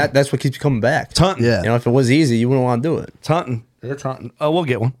 and that's what keeps you coming back. It's hunting. Yeah. If it was easy, you wouldn't want to do it. It's hunting. It's hunting. Oh, we'll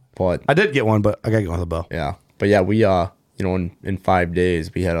get one. But I did get one, but I gotta get one with a bow. yeah. But yeah, we in 5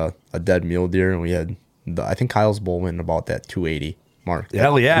 days we had a dead mule deer, and we had I think Kyle's bull went about that 280 mark.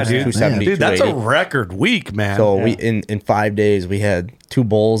 Hell yeah, dude. 270, Dude, that's a 280. record week, man. So we in 5 days we had 2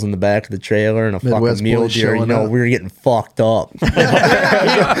 bulls in the back of the trailer and a Midwest fucking mule boys deer. showing up. We were getting fucked up.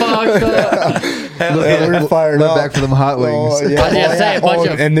 Fucked up. We were fired Went up. back for them hot wings. I was gonna say, a bunch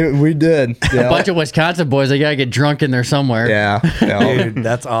of- and we did. Yeah. A bunch of Wisconsin boys, they gotta get drunk in there somewhere. Yeah. Dude,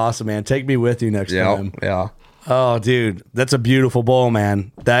 that's awesome, man. Take me with you next time. Yeah. Oh, dude, that's a beautiful bull,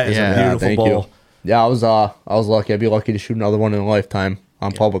 man. That is a beautiful thank bull. you. Yeah, I was lucky. I'd be lucky to shoot another one in a lifetime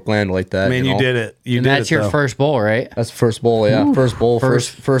on public land like that. I mean, you did it. You And did that's it, your though. first bull, right? That's the first bull, yeah. Ooh. First bull,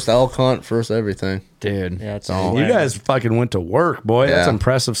 First- first elk hunt, first everything. Dude. Yeah, it's You guys fucking went to work, boy. That's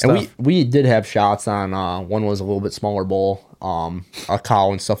impressive stuff. And we did have shots on one was a little bit smaller bull, a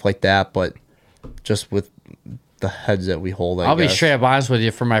cow and stuff like that, but just with the heads that we hold, I'll be straight up honest with you.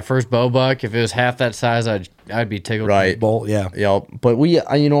 For my first bow buck, if it was half that size, I'd be tickled. Right. bull, yeah. Yep. But we,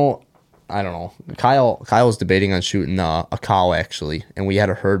 I don't know. Kyle was debating on shooting a cow actually, and we had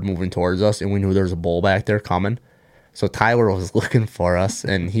a herd moving towards us, and we knew there was a bull back there coming. So Tyler was looking for us,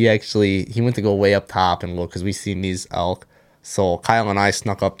 and he went to go way up top and look because we seen these elk. So Kyle and I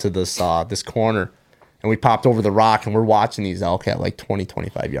snuck up to this corner, and we popped over the rock, and we're watching these elk at like 20,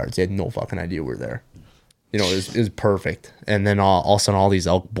 25 yards. They had no fucking idea we're there. It was perfect. And then all of a sudden, all these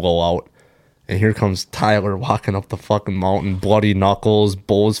elk blow out. And here comes Tyler walking up the fucking mountain, bloody knuckles,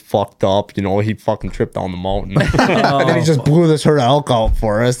 bull's fucked up. He fucking tripped down the mountain. And then he just blew this herd of elk out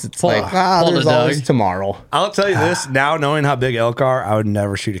for us. It's like, there's always tomorrow. I'll tell you this, now knowing how big elk are, I would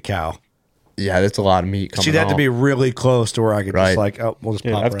never shoot a cow. Yeah, that's a lot of meat coming She'd have to out. be really close to where I could just we'll just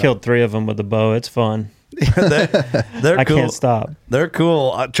Dude, pop I've her out. killed 3 of them with a bow. It's fun. They're I cool. can't stop. They're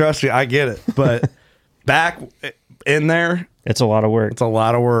cool. Trust me, I get it. But back in there, it's a lot of work. It's a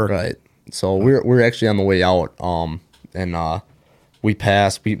lot of work. Right. So we're actually on the way out. And we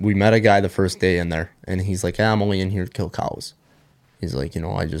passed. We met a guy the first day in there, and he's like, "I'm only in here to kill cows." He's like,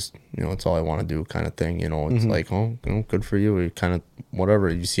 I just, it's all I want to do kind of thing. It's like, oh, good for you. Kind of whatever.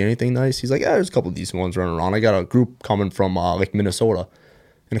 You see anything nice? He's like, yeah, there's a couple of decent ones running around. I got a group coming from like Minnesota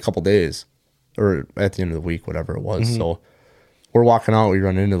in a couple days or at the end of the week, whatever it was. So we're walking out. We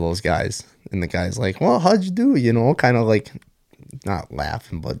run into those guys. And the guy's like, well, how'd you do? Kind of like, not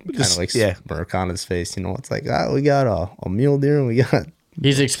laughing, but kind of like smirk on his face. It's like, we got a mule deer and we got...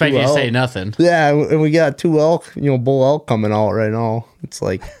 He's expecting you to say nothing. Yeah, and we got 2 elk, bull elk coming out right now. It's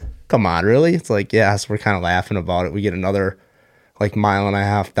like, come on, really? It's like, yeah, so we're kind of laughing about it. We get another like mile and a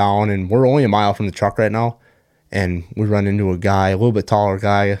half down, and we're only a mile from the truck right now. And we run into a guy, a little bit taller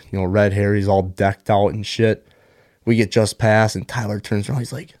guy, red hair, he's all decked out and shit. We get just past, and Tyler turns around,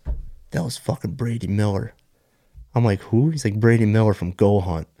 he's like, that was fucking Brady Miller. I'm like, who? He's like, Brady Miller from Go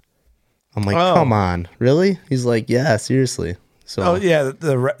Hunt. I'm like, come on, really? He's like, yeah, seriously. So, he had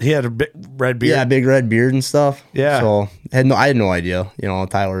a big red beard. Yeah, big red beard and stuff. Yeah. So I had no idea.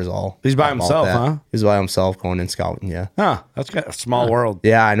 Tyler's all. He's by himself, huh? He's by himself going and scouting. Yeah. Huh. That's kind of a small world.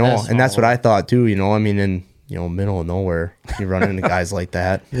 Yeah, I know, and that's what I thought too. I mean, in middle of nowhere, you run into guys like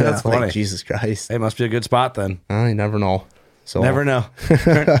that. Yeah, that's like, funny. Jesus Christ. It must be a good spot then. You never know. So never know.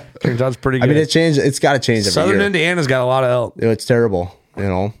 Turns out it's pretty good. I mean, it's got to change every Southern year. Indiana's got a lot of elk. It's terrible.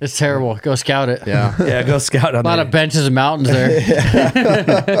 It's terrible. Go scout it. Yeah. Yeah, go scout on a lot of benches and mountains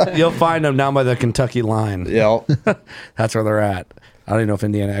there. You'll find them down by the Kentucky line. Yeah. That's where they're at. I don't even know if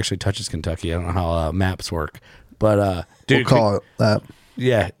Indiana actually touches Kentucky. I don't know how maps work. But, dude. We'll call it that.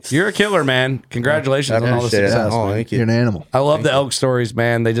 Yeah. You're a killer, man. Congratulations on all the success. Oh, thank you. You're an animal. I love the elk stories,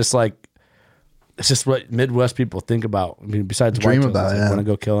 man. They just it's just what Midwest people think about. I mean, besides Dream about, want to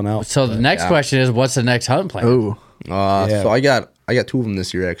go kill an elk. So the next question is, what's the next hunting plan? Ooh. So I got 2 of them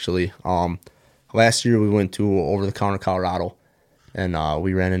this year actually. Last year we went to over the counter Colorado, and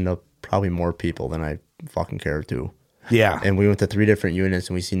we ran into probably more people than I fucking cared to. Yeah. And we went to 3 different units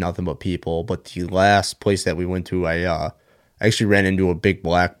and we see nothing but people. But the last place that we went to, I actually ran into a big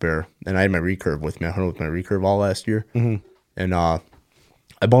black bear, and I had my recurve with me. I hunted with my recurve all last year, and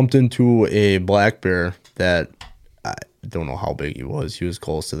I bumped into a black bear that I don't know how big he was. He was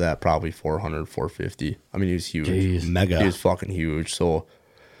close to that, probably 400, 450. I mean, he was huge. Jeez, mega. He was fucking huge. So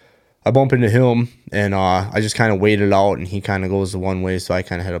I bump into him, and I just kind of waited out, and he kind of goes the one way, so I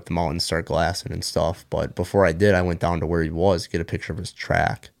kind of head up the mountain and start glassing and stuff. But before I did, I went down to where he was to get a picture of his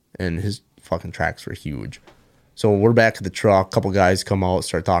track, and his fucking tracks were huge. So we're back at the truck. A couple guys come out,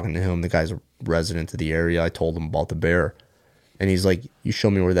 start talking to him. The guy's a resident of the area. I told him about the bear. And he's like, you show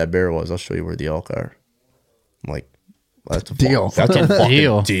me where that bear was, I'll show you where the elk are. I'm like, that's a deal. That's a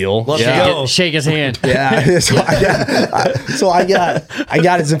fucking deal. Let's go. Shake his hand. Yeah. So I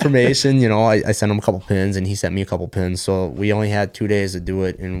got his information. I sent him a couple pins, and he sent me a couple pins. So we only had 2 days to do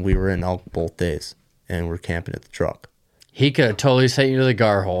it, and we were in elk both days, and we're camping at the truck. He could have totally sent you to the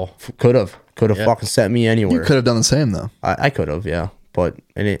gar hole. Could have fucking sent me anywhere. You could have done the same though. I could have, yeah. But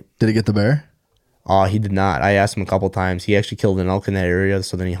did he get the bear? He did not. I asked him a couple times. He actually killed an elk in that area,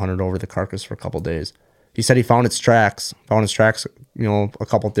 so then he hunted over the carcass for a couple days. He said he found its tracks, a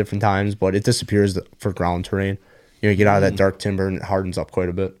couple different times, but it disappears for ground terrain. You get out of that dark timber and it hardens up quite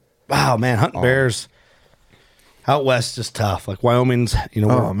a bit. Wow, man, hunting bears out west is tough. Like Wyoming's,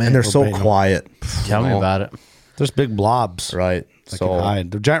 man, and they're so quiet. Tell me about it. There's big blobs, right? So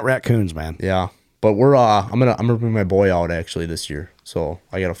they're giant raccoons, man. Yeah, but we're I'm gonna bring my boy out actually this year. So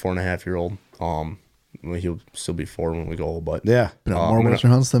I got a 4.5-year-old. He'll still be 4 when we go, but yeah, more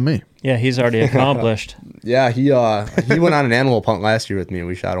Western hunts than me. Yeah, he's already accomplished. Yeah, he went on an antelope hunt last year with me, and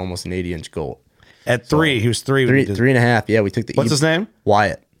we shot almost an 80-inch goat. At 3, he was 3. 3.5. Yeah, we took the. What's his name?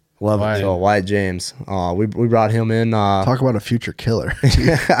 Wyatt. Love it. So Wyatt James. We brought him in. Talk about a future killer.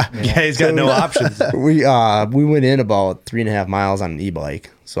 Yeah, he's got no options. We went in about 3.5 miles on an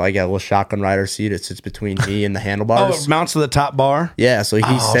e-bike. So I got a little shotgun rider seat. It sits between me and the handlebars. Oh, it mounts to the top bar? Yeah, so I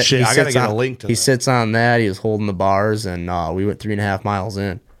gotta get a link to that. He sits on that. He was holding the bars, and we went 3.5 miles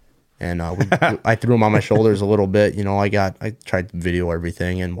in. And I threw him on my shoulders a little bit. I tried to video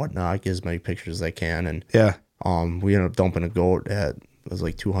everything and whatnot, get as many pictures as I can. And yeah, we ended up dumping a goat at, it was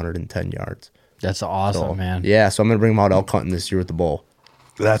like 210 yards. That's awesome, man. Yeah, so I'm gonna bring him out elk hunting this year with the bull.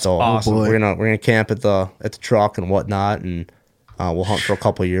 That's awesome. We're gonna camp at the truck and whatnot, and we'll hunt for a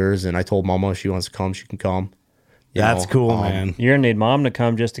couple of years. And I told Mama if she wants to come, she can come. That's cool, man. You're gonna need Mom to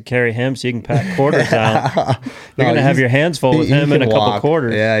come just to carry him so you can pack quarters down. You're gonna have your hands full with him and a couple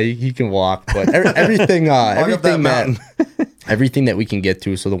quarters. Yeah, he can walk, but everything everything that we can get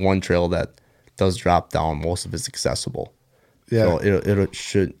to. So the one trail that does drop down, most of it's accessible. Yeah. So it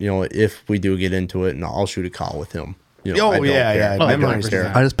should, if we do get into it, and I'll shoot a call with him. memories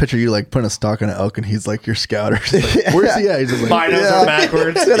there. I just picture you like putting a stalk on an elk, and he's like your scout. Or like, where's he at? He's just like, binos are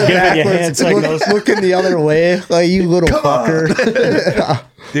backwards. Giving you hand signals. Looking the other way, like you little fucker.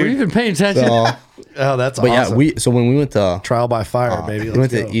 Dude, we've been paying attention. Oh, that's awesome. Yeah, so when we went to trial by fire, baby. We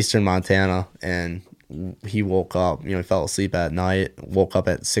went to eastern Montana, and he woke up. He fell asleep at night. Woke up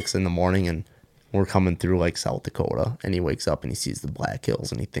at 6 a.m, and we're coming through like South Dakota, and he wakes up and he sees the Black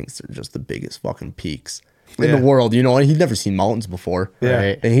Hills, and he thinks they're just the biggest fucking peaks in the world. And he'd never seen mountains before.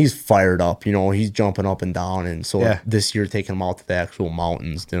 Right. And he's fired up. He's jumping up and down, and so this year taking him out to the actual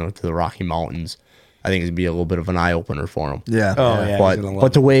mountains, to the Rocky Mountains. I think it'd be a little bit of an eye opener for him. Yeah. Oh, yeah.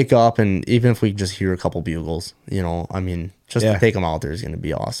 But to wake up, and even if we just hear a couple bugles, to take him out there is going to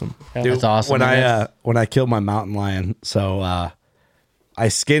be awesome. Dude, that's awesome. When I killed my mountain lion, so I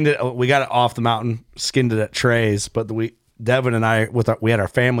skinned it. We got it off the mountain, skinned it at Trey's. But Devin and I, we had our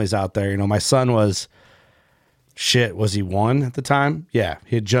families out there. My son was he 1 at the time? Yeah,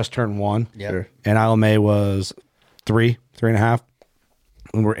 he had just turned 1. Yeah. And Isla May was 3.5.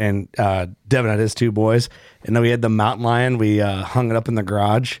 And Devin had his 2 boys, and then we had the mountain lion. We hung it up in the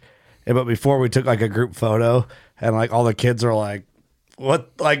garage, but before we took like a group photo, and like all the kids are like,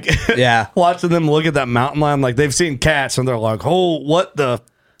 "What?" Like, watching them look at that mountain lion, like they've seen cats, and they're like, "Oh, what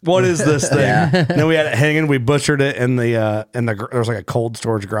is this thing?" And then we had it hanging. We butchered it in the there was like a cold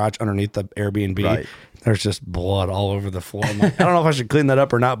storage garage underneath the Airbnb. Right. There's just blood all over the floor. I'm like, I don't know if I should clean that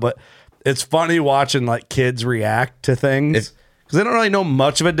up or not, but it's funny watching like kids react to things. Because they don't really know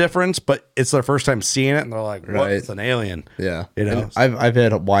much of a difference, but it's their first time seeing it, and they're like, "What? It's an alien." Yeah, And I've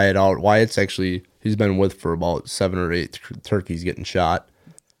had Wyatt out. Wyatt's actually he's been with for about 7 or 8 turkeys getting shot.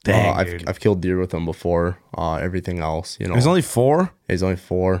 Dang, I've killed deer with him before. Everything else, He's only 4. He's only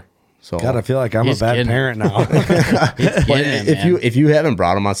 4. So God, I feel like I'm a bad parent now. If you haven't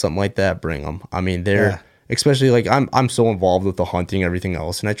brought them on something like that, bring them. They're especially like I'm so involved with the hunting, everything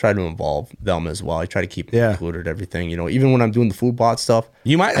else, and I try to involve them as well. I try to keep them included, everything. Even when I'm doing the food bot stuff,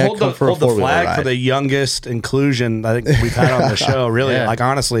 you might hold the flag for the youngest inclusion I think we've had on the show. Really, like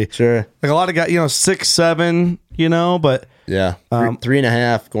honestly, sure. Like a lot of guys, 6, 7, but. Yeah,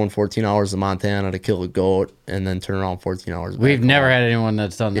 3.5 going 14 hours to Montana to kill a goat, and then turn around 14 hours. We've never had anyone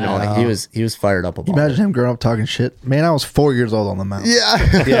that's done that. He was fired up about. Imagine him growing up talking shit. Man, I was 4 years old on the mountain.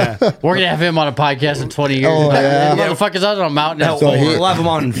 Yeah. We're gonna have him on a podcast in 20 years. Oh, yeah. Motherfuckers out on a mountain. We'll have him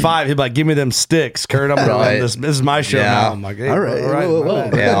on in 5. He'd be like, "Give me them sticks, Kurt. I'm gonna this is my show now." I'm like, hey, all right. Whoa.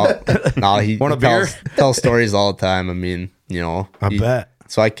 Yeah. No, he want a beer? Tells stories all the time. I bet.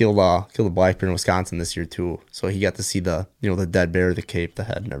 So I killed a black bear in Wisconsin this year too. So he got to see the the dead bear, the cape, the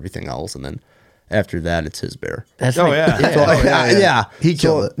head, and everything else. And then after that, it's his bear. That's He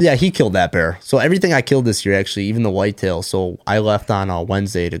killed it. Yeah, he killed that bear. So everything I killed this year, actually, even the whitetail. So I left on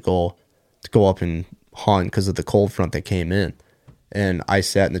Wednesday to go up and hunt because of the cold front that came in. And I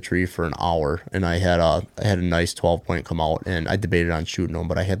sat in the tree for an hour, and I had a nice 12-point come out, and I debated on shooting him,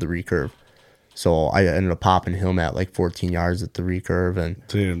 but I had the recurve. So I ended up popping him at like 14 yards at the recurve, and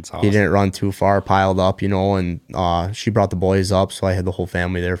awesome. He didn't run too far, piled up, and she brought the boys up, so I had the whole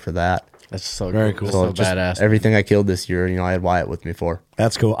family there for that. That's so very cool. So badass. Everything I killed this year, I had Wyatt with me for.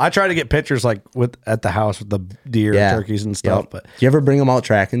 That's cool. I try to get pictures like at the house with the deer, and turkeys, and stuff. But do you ever bring them out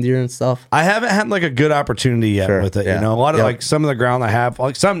tracking deer and stuff? I haven't had like a good opportunity yet with it. A lot of like some of the ground I have,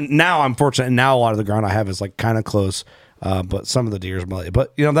 like some now. I'm fortunate now. A lot of the ground I have is like kind of close. But some of the deer's,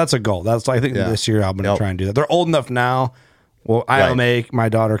 but that's a goal. That's I think this year I'm going to try and do that. They're old enough now. Well, my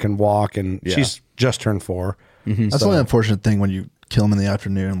daughter can walk, and she's just turned 4. Mm-hmm. That's the only unfortunate thing when you kill them in the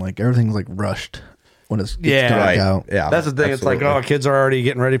afternoon. Like everything's like rushed when it's dark out. Yeah, that's the thing. Absolutely. It's like kids are already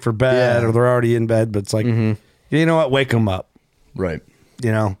getting ready for bed, or they're already in bed. But it's like, you know what? Wake them up. Right.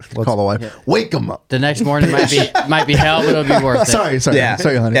 Call the wife. Wake them up. The next morning might be hell, but it'll be worth it. Sorry, yeah.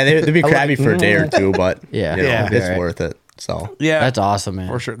 Sorry, honey. Yeah, they'd be crabby for a day or two, but it's worth it. So that's awesome, man.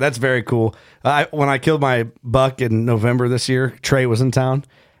 For sure. That's very cool. When I killed my buck in November this year, Trey was in town,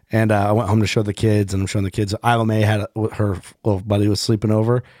 and I went home to show the kids, and I'm showing the kids. Isla May had her little buddy was sleeping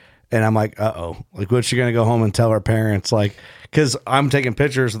over, and I'm like, like what's she gonna go home and tell her parents? Like, because I'm taking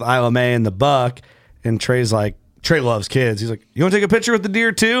pictures with Isla May and the buck, and Trey's like, Trey loves kids. He's like, you want to take a picture with the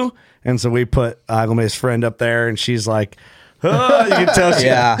deer too? And so we put Isla May's friend up there, and she's like, oh, you can tell she,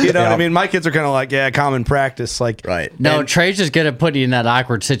 what I mean? My kids are kind of like, common practice. Like, right. No, Trey's just going to put you in that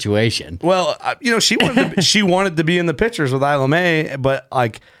awkward situation. Well, she wanted to be in the pictures with Isla May, but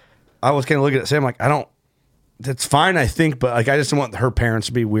like, I was kind of looking at Sam, like, that's fine, I think, but like, I just don't want her parents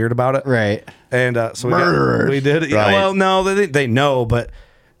to be weird about it. Right. And so we did it. Right. Well, no, they know, but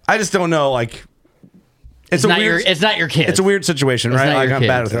I just don't know. Like, it's not your kid. It's a weird situation, right? Like, I'm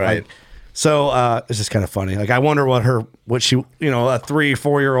bad with it. Right. So it's just kind of funny. Like I wonder what she, a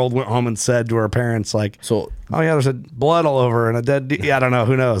 3-4-year-old went home and said to her parents, like, oh yeah, there's a blood all over and a dead. I don't know,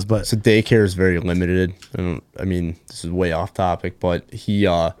 who knows? But so daycare is very limited. I mean, this is way off topic, but he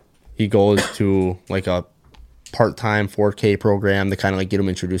goes to like a part-time 4K program to kind of like get him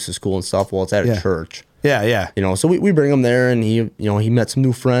introduced to school and stuff. Well, it's at a church. Yeah. So we bring him there, and he met some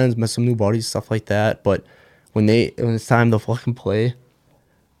new friends, met some new buddies, stuff like that. But when it's time to fucking play,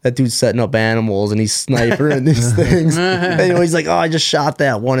 that dude's setting up animals and he's sniping these things. And he's like, oh, I just shot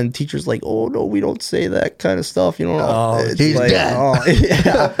that one. And the teacher's like, oh, no, we don't say that kind of stuff. He's like, dead. Oh,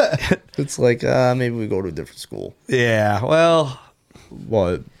 yeah. It's like, maybe we go to a different school. Yeah, well.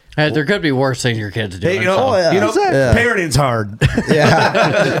 What? There could be worse things your kids are doing. Parenting's hard.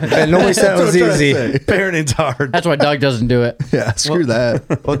 Yeah. And nobody said it was easy. Parenting's hard. That's why Doug doesn't do it. Yeah, screw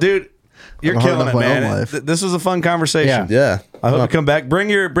that. Well, dude, you're killing it, man. This was a fun conversation. Yeah. I hope you come back. Bring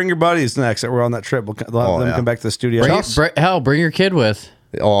your buddies next that we're on that trip. We'll have them come back to the studio. Bring your kid with.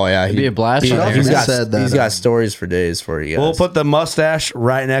 Oh yeah, it'd be a blast. He's got stories for days for you guys. We'll put the mustache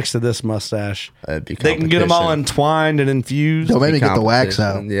right next to this mustache. They can get them all entwined and infused. Don't make me get the wax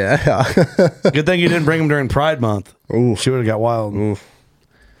out. Yeah. Good thing you didn't bring them during Pride Month. Ooh, she would have got wild. Ooh.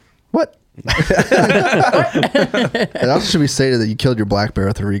 What? And also, should we say that you killed your black bear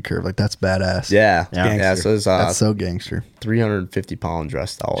with a recurve? Like that's badass. Yeah. So it's, that's so gangster. 350-pound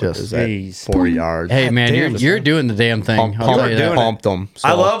dressed out. Just at 4 yards. Hey man, you're doing the damn thing. Pumped them. So.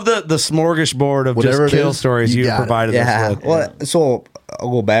 I love the smorgasbord of just kill stories you provided us with. Well, so a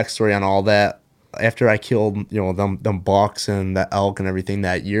little backstory on all that. After I killed, them bucks and the elk and everything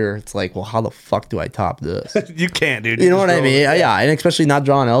that year, it's like, well, how the fuck do I top this? You can't, dude. You know what I mean? Yeah, and especially not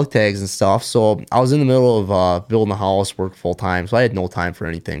drawing elk tags and stuff. So I was in the middle of building a house, work full time, so I had no time for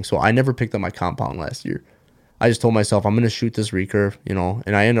anything. So I never picked up my compound last year. I just told myself I'm going to shoot this recurve, and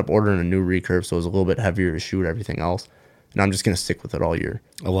I ended up ordering a new recurve, so it was a little bit heavier to shoot everything else, and I'm just going to stick with it all year.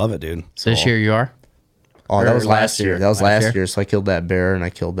 I love it, dude. So, this year you are? Oh, that was last year. That was last year. So I killed that bear and I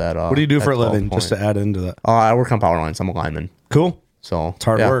killed that. What do you do for a living? Just to add into that. I work on power lines. I'm a lineman. Cool. So it's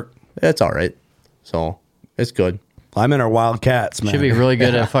hard work. It's all right. So it's good. Linemen are wild cats, man. Should be really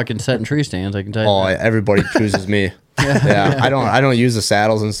good at fucking setting tree stands. I can tell you. Oh, everybody chooses me. Yeah. I don't use the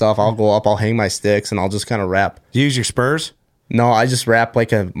saddles and stuff. I'll go up. I'll hang my sticks and I'll just kind of wrap. Do you use your spurs? No, I just wrap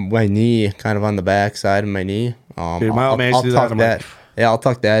like my knee, kind of on the back side of my knee. Dude, my old man used to do that. Yeah, I'll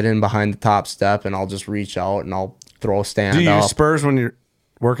tuck that in behind the top step and I'll just reach out and I'll throw a stand. Do you use spurs when you're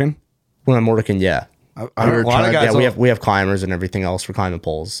working? When I'm working, yeah. A lot of guys. We have climbers and everything else for climbing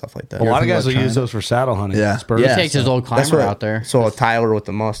poles, stuff like that. A lot of guys will use those for saddle hunting. Yeah, spurs. He takes his old climber out there. So Tyler with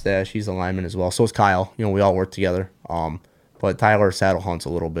the mustache, he's a lineman as well. So is Kyle. We all work together. But Tyler saddle hunts a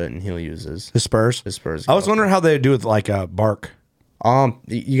little bit and he'll use his spurs. His spurs. I was wondering how they do with like a bark.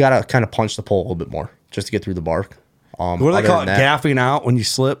 You gotta kind of punch the pole a little bit more just to get through the bark. What do they call it? Gaffing out when you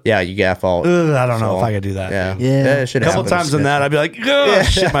slip? Yeah, you gaff out. I don't know if I could do that. Yeah. A couple times in that, I'd be like,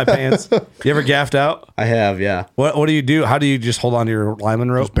 shit my pants. You ever gaffed out? I have, yeah. What do you do? How do you just hold on to your lineman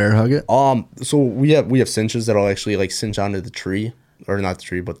rope? Just bear hug it? So we have cinches that'll actually like cinch onto the tree. Or not the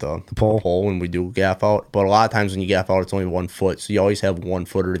tree, but the pole when we do gaff out. But a lot of times when you gaff out, it's only 1 foot. So you always have 1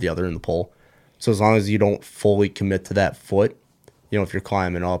 foot or the other in the pole. So as long as you don't fully commit to that foot, if you're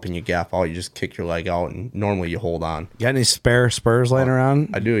climbing up and you gaff out, you just kick your leg out, and normally you hold on. You got any spare spurs laying around?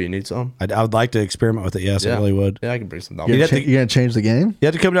 I do. You need some? I would like to experiment with it. Yes, I really would. Yeah, I can bring some down. You gonna change the game? You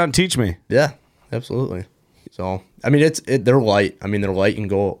have to come down and teach me. Yeah, absolutely. So, I mean, they're light. I mean, they're light and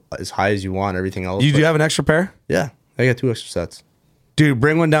go as high as you want. Everything else. You do have an extra pair? Yeah, I got 2 extra sets. Dude,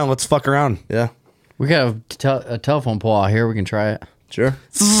 bring one down. Let's fuck around. Yeah. We got a telephone pole out here. We can try it. Sure.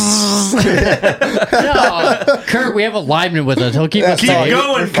 No, Kurt, we have a lineman with us. He'll keep us Keep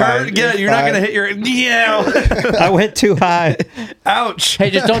going, Kurt. Yeah, you're not going to hit your... Yeah. I went too high. Ouch. Hey,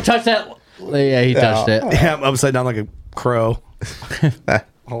 just don't touch that. Yeah, he touched it. Yeah, I'm upside down like a crow.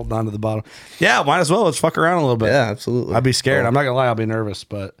 Holding on to the bottom. Yeah, might as well. Let's fuck around a little bit. Yeah, absolutely. I'd be scared. I'm not going to lie. I'll be nervous,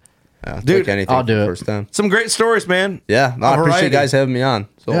 but... dude, I'll do it. First time. Some great stories, man. Yeah, I appreciate you guys having me on.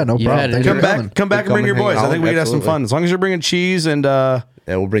 So. Yeah, no problem. Come back and bring your boys. I think we could have some fun. As long as you're bringing cheese and... yeah,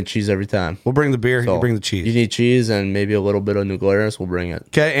 we'll bring cheese every time. We'll bring the beer. So you bring the cheese. You need cheese and maybe a little bit of New Glarus. We'll bring it.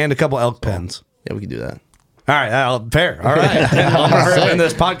 Okay, and a couple elk pens. Yeah, we can do that. All right, fair. All right. I'm going to hurry up in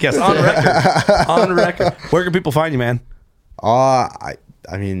this podcast. On record. Where can people find you, man?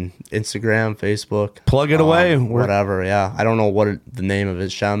 I mean, Instagram, Facebook. Plug it away. Whatever, yeah. I don't know what the name of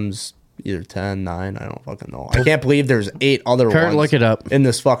it. Shem's either 10, 9. I don't fucking know. I can't believe there's 8 other ones. Look it up. In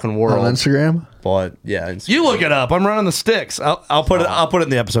this fucking world. On Instagram? But, yeah. Instagram. You look it up. I'm running the sticks. I'll put it in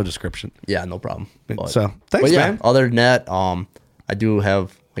the episode description. Yeah, no problem. So, thanks, man. Other than that, I I do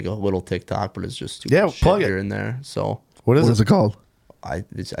have like a little TikTok, but it's just too much plug shit it here and there. So what is it called? I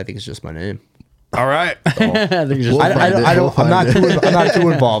think it's just my name. All right. So, I'm not too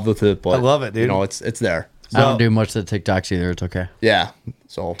involved with it, but I love it, dude. You know, it's there. I don't do much of the TikToks either. It's okay. Yeah.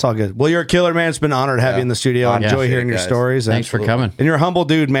 So it's all good. Well, you're a killer, man. It's been an honor to have you in the studio. I enjoy hearing your stories. Thanks for coming. And you're a humble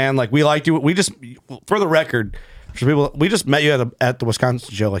dude, man. Like, we liked you. We just, for the record, for people, we just met you at the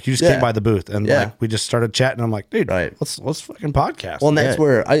Wisconsin show. Like, you just came by the booth, and like we just started chatting. I'm like, dude, let's fucking podcast. Well, and that's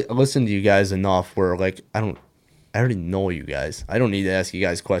where I listen to you guys enough. Where like I already know you guys. I don't need to ask you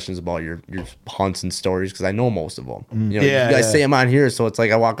guys questions about your hunts and stories because I know most of them. You know, you guys say them on here, so it's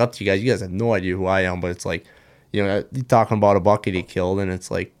like I walk up to you guys. You guys have no idea who I am, but it's like, you know, you talking about a buck that he killed, and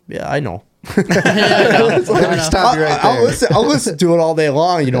it's like, yeah, I know. I'll listen to it all day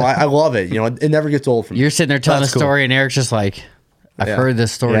long. You know, I love it. You know, it never gets old for me. You're sitting there telling a story, and Eric's just like, I've heard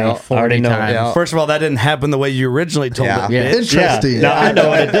this story 40 times. Yeah. First of all, that didn't happen the way you originally told it. Yeah. Interesting. No, I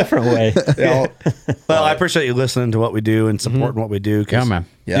know it a different way. Well, I appreciate you listening to what we do and supporting what we do. Yeah, man.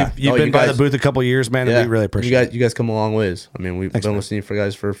 You've been by the booth a couple of years, man, and we really appreciate it. You guys come a long ways. I mean, we've been listening to you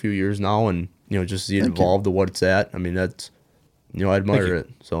guys for a few years now, and you know, just see it evolve to what it's at. I mean, that's, you know, I admire it.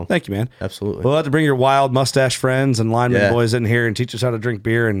 So thank you, man. Absolutely. We'll have to bring your wild mustache friends and lineman boys in here and teach us how to drink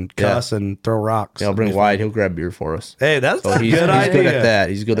beer and cuss and throw rocks. Yeah, I'll bring Wyatt. He'll grab beer for us. Hey, that's a he's good idea. Good at that.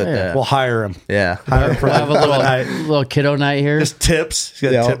 He's good at that. We'll hire him. Yeah. Hire him for We'll have a little kiddo night here. Just tips. He's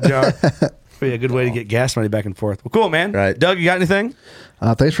got a tip jar. Be a good way to get gas money back and forth. Well, cool, man. Right. Doug, you got anything?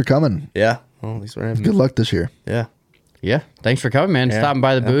 Thanks for coming. Yeah. Well, thanks for having me. Good luck this year. Yeah. Yeah. Thanks for coming, man. Stopping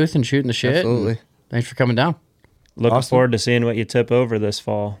by the booth and shooting the shit. Absolutely. Thanks for coming down. Looking forward to seeing what you tip over this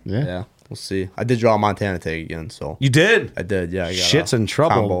fall. Yeah. We'll see. I did draw a Montana tag again, so you did. I did. Yeah. I got Shit's in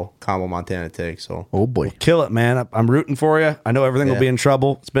trouble. Combo Montana tag. So oh boy, kill it, man. I'm rooting for you. I know everything will be in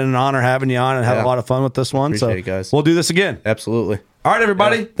trouble. It's been an honor having you on and had a lot of fun with this one. Appreciate so it, guys. We'll do this again. Absolutely. All right,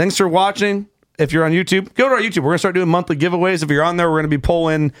 everybody. Thanks for watching. If you're on YouTube, go to our YouTube. We're going to start doing monthly giveaways. If you're on there, we're going to be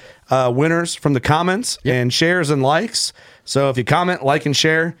pulling winners from the comments and shares and likes. So if you comment, like, and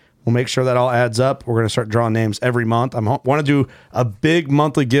share, we'll make sure that all adds up. We're going to start drawing names every month. I want to do a big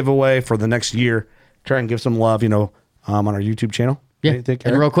monthly giveaway for the next year. Try and give some love, on our YouTube channel. Yeah.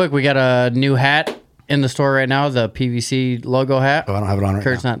 And real quick, we got a new hat in the store right now, the PVC logo hat. Oh, I don't have it on right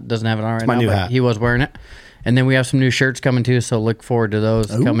Kurt's now. doesn't have it on right my now, new but hat. he was wearing it. And then we have some new shirts coming too, so look forward to those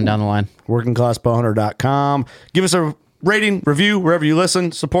coming down the line. WorkingClassBowhunter.com. Give us a rating, review, wherever you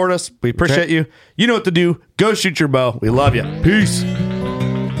listen. Support us. We appreciate you. You know what to do. Go shoot your bow. We love you. Peace.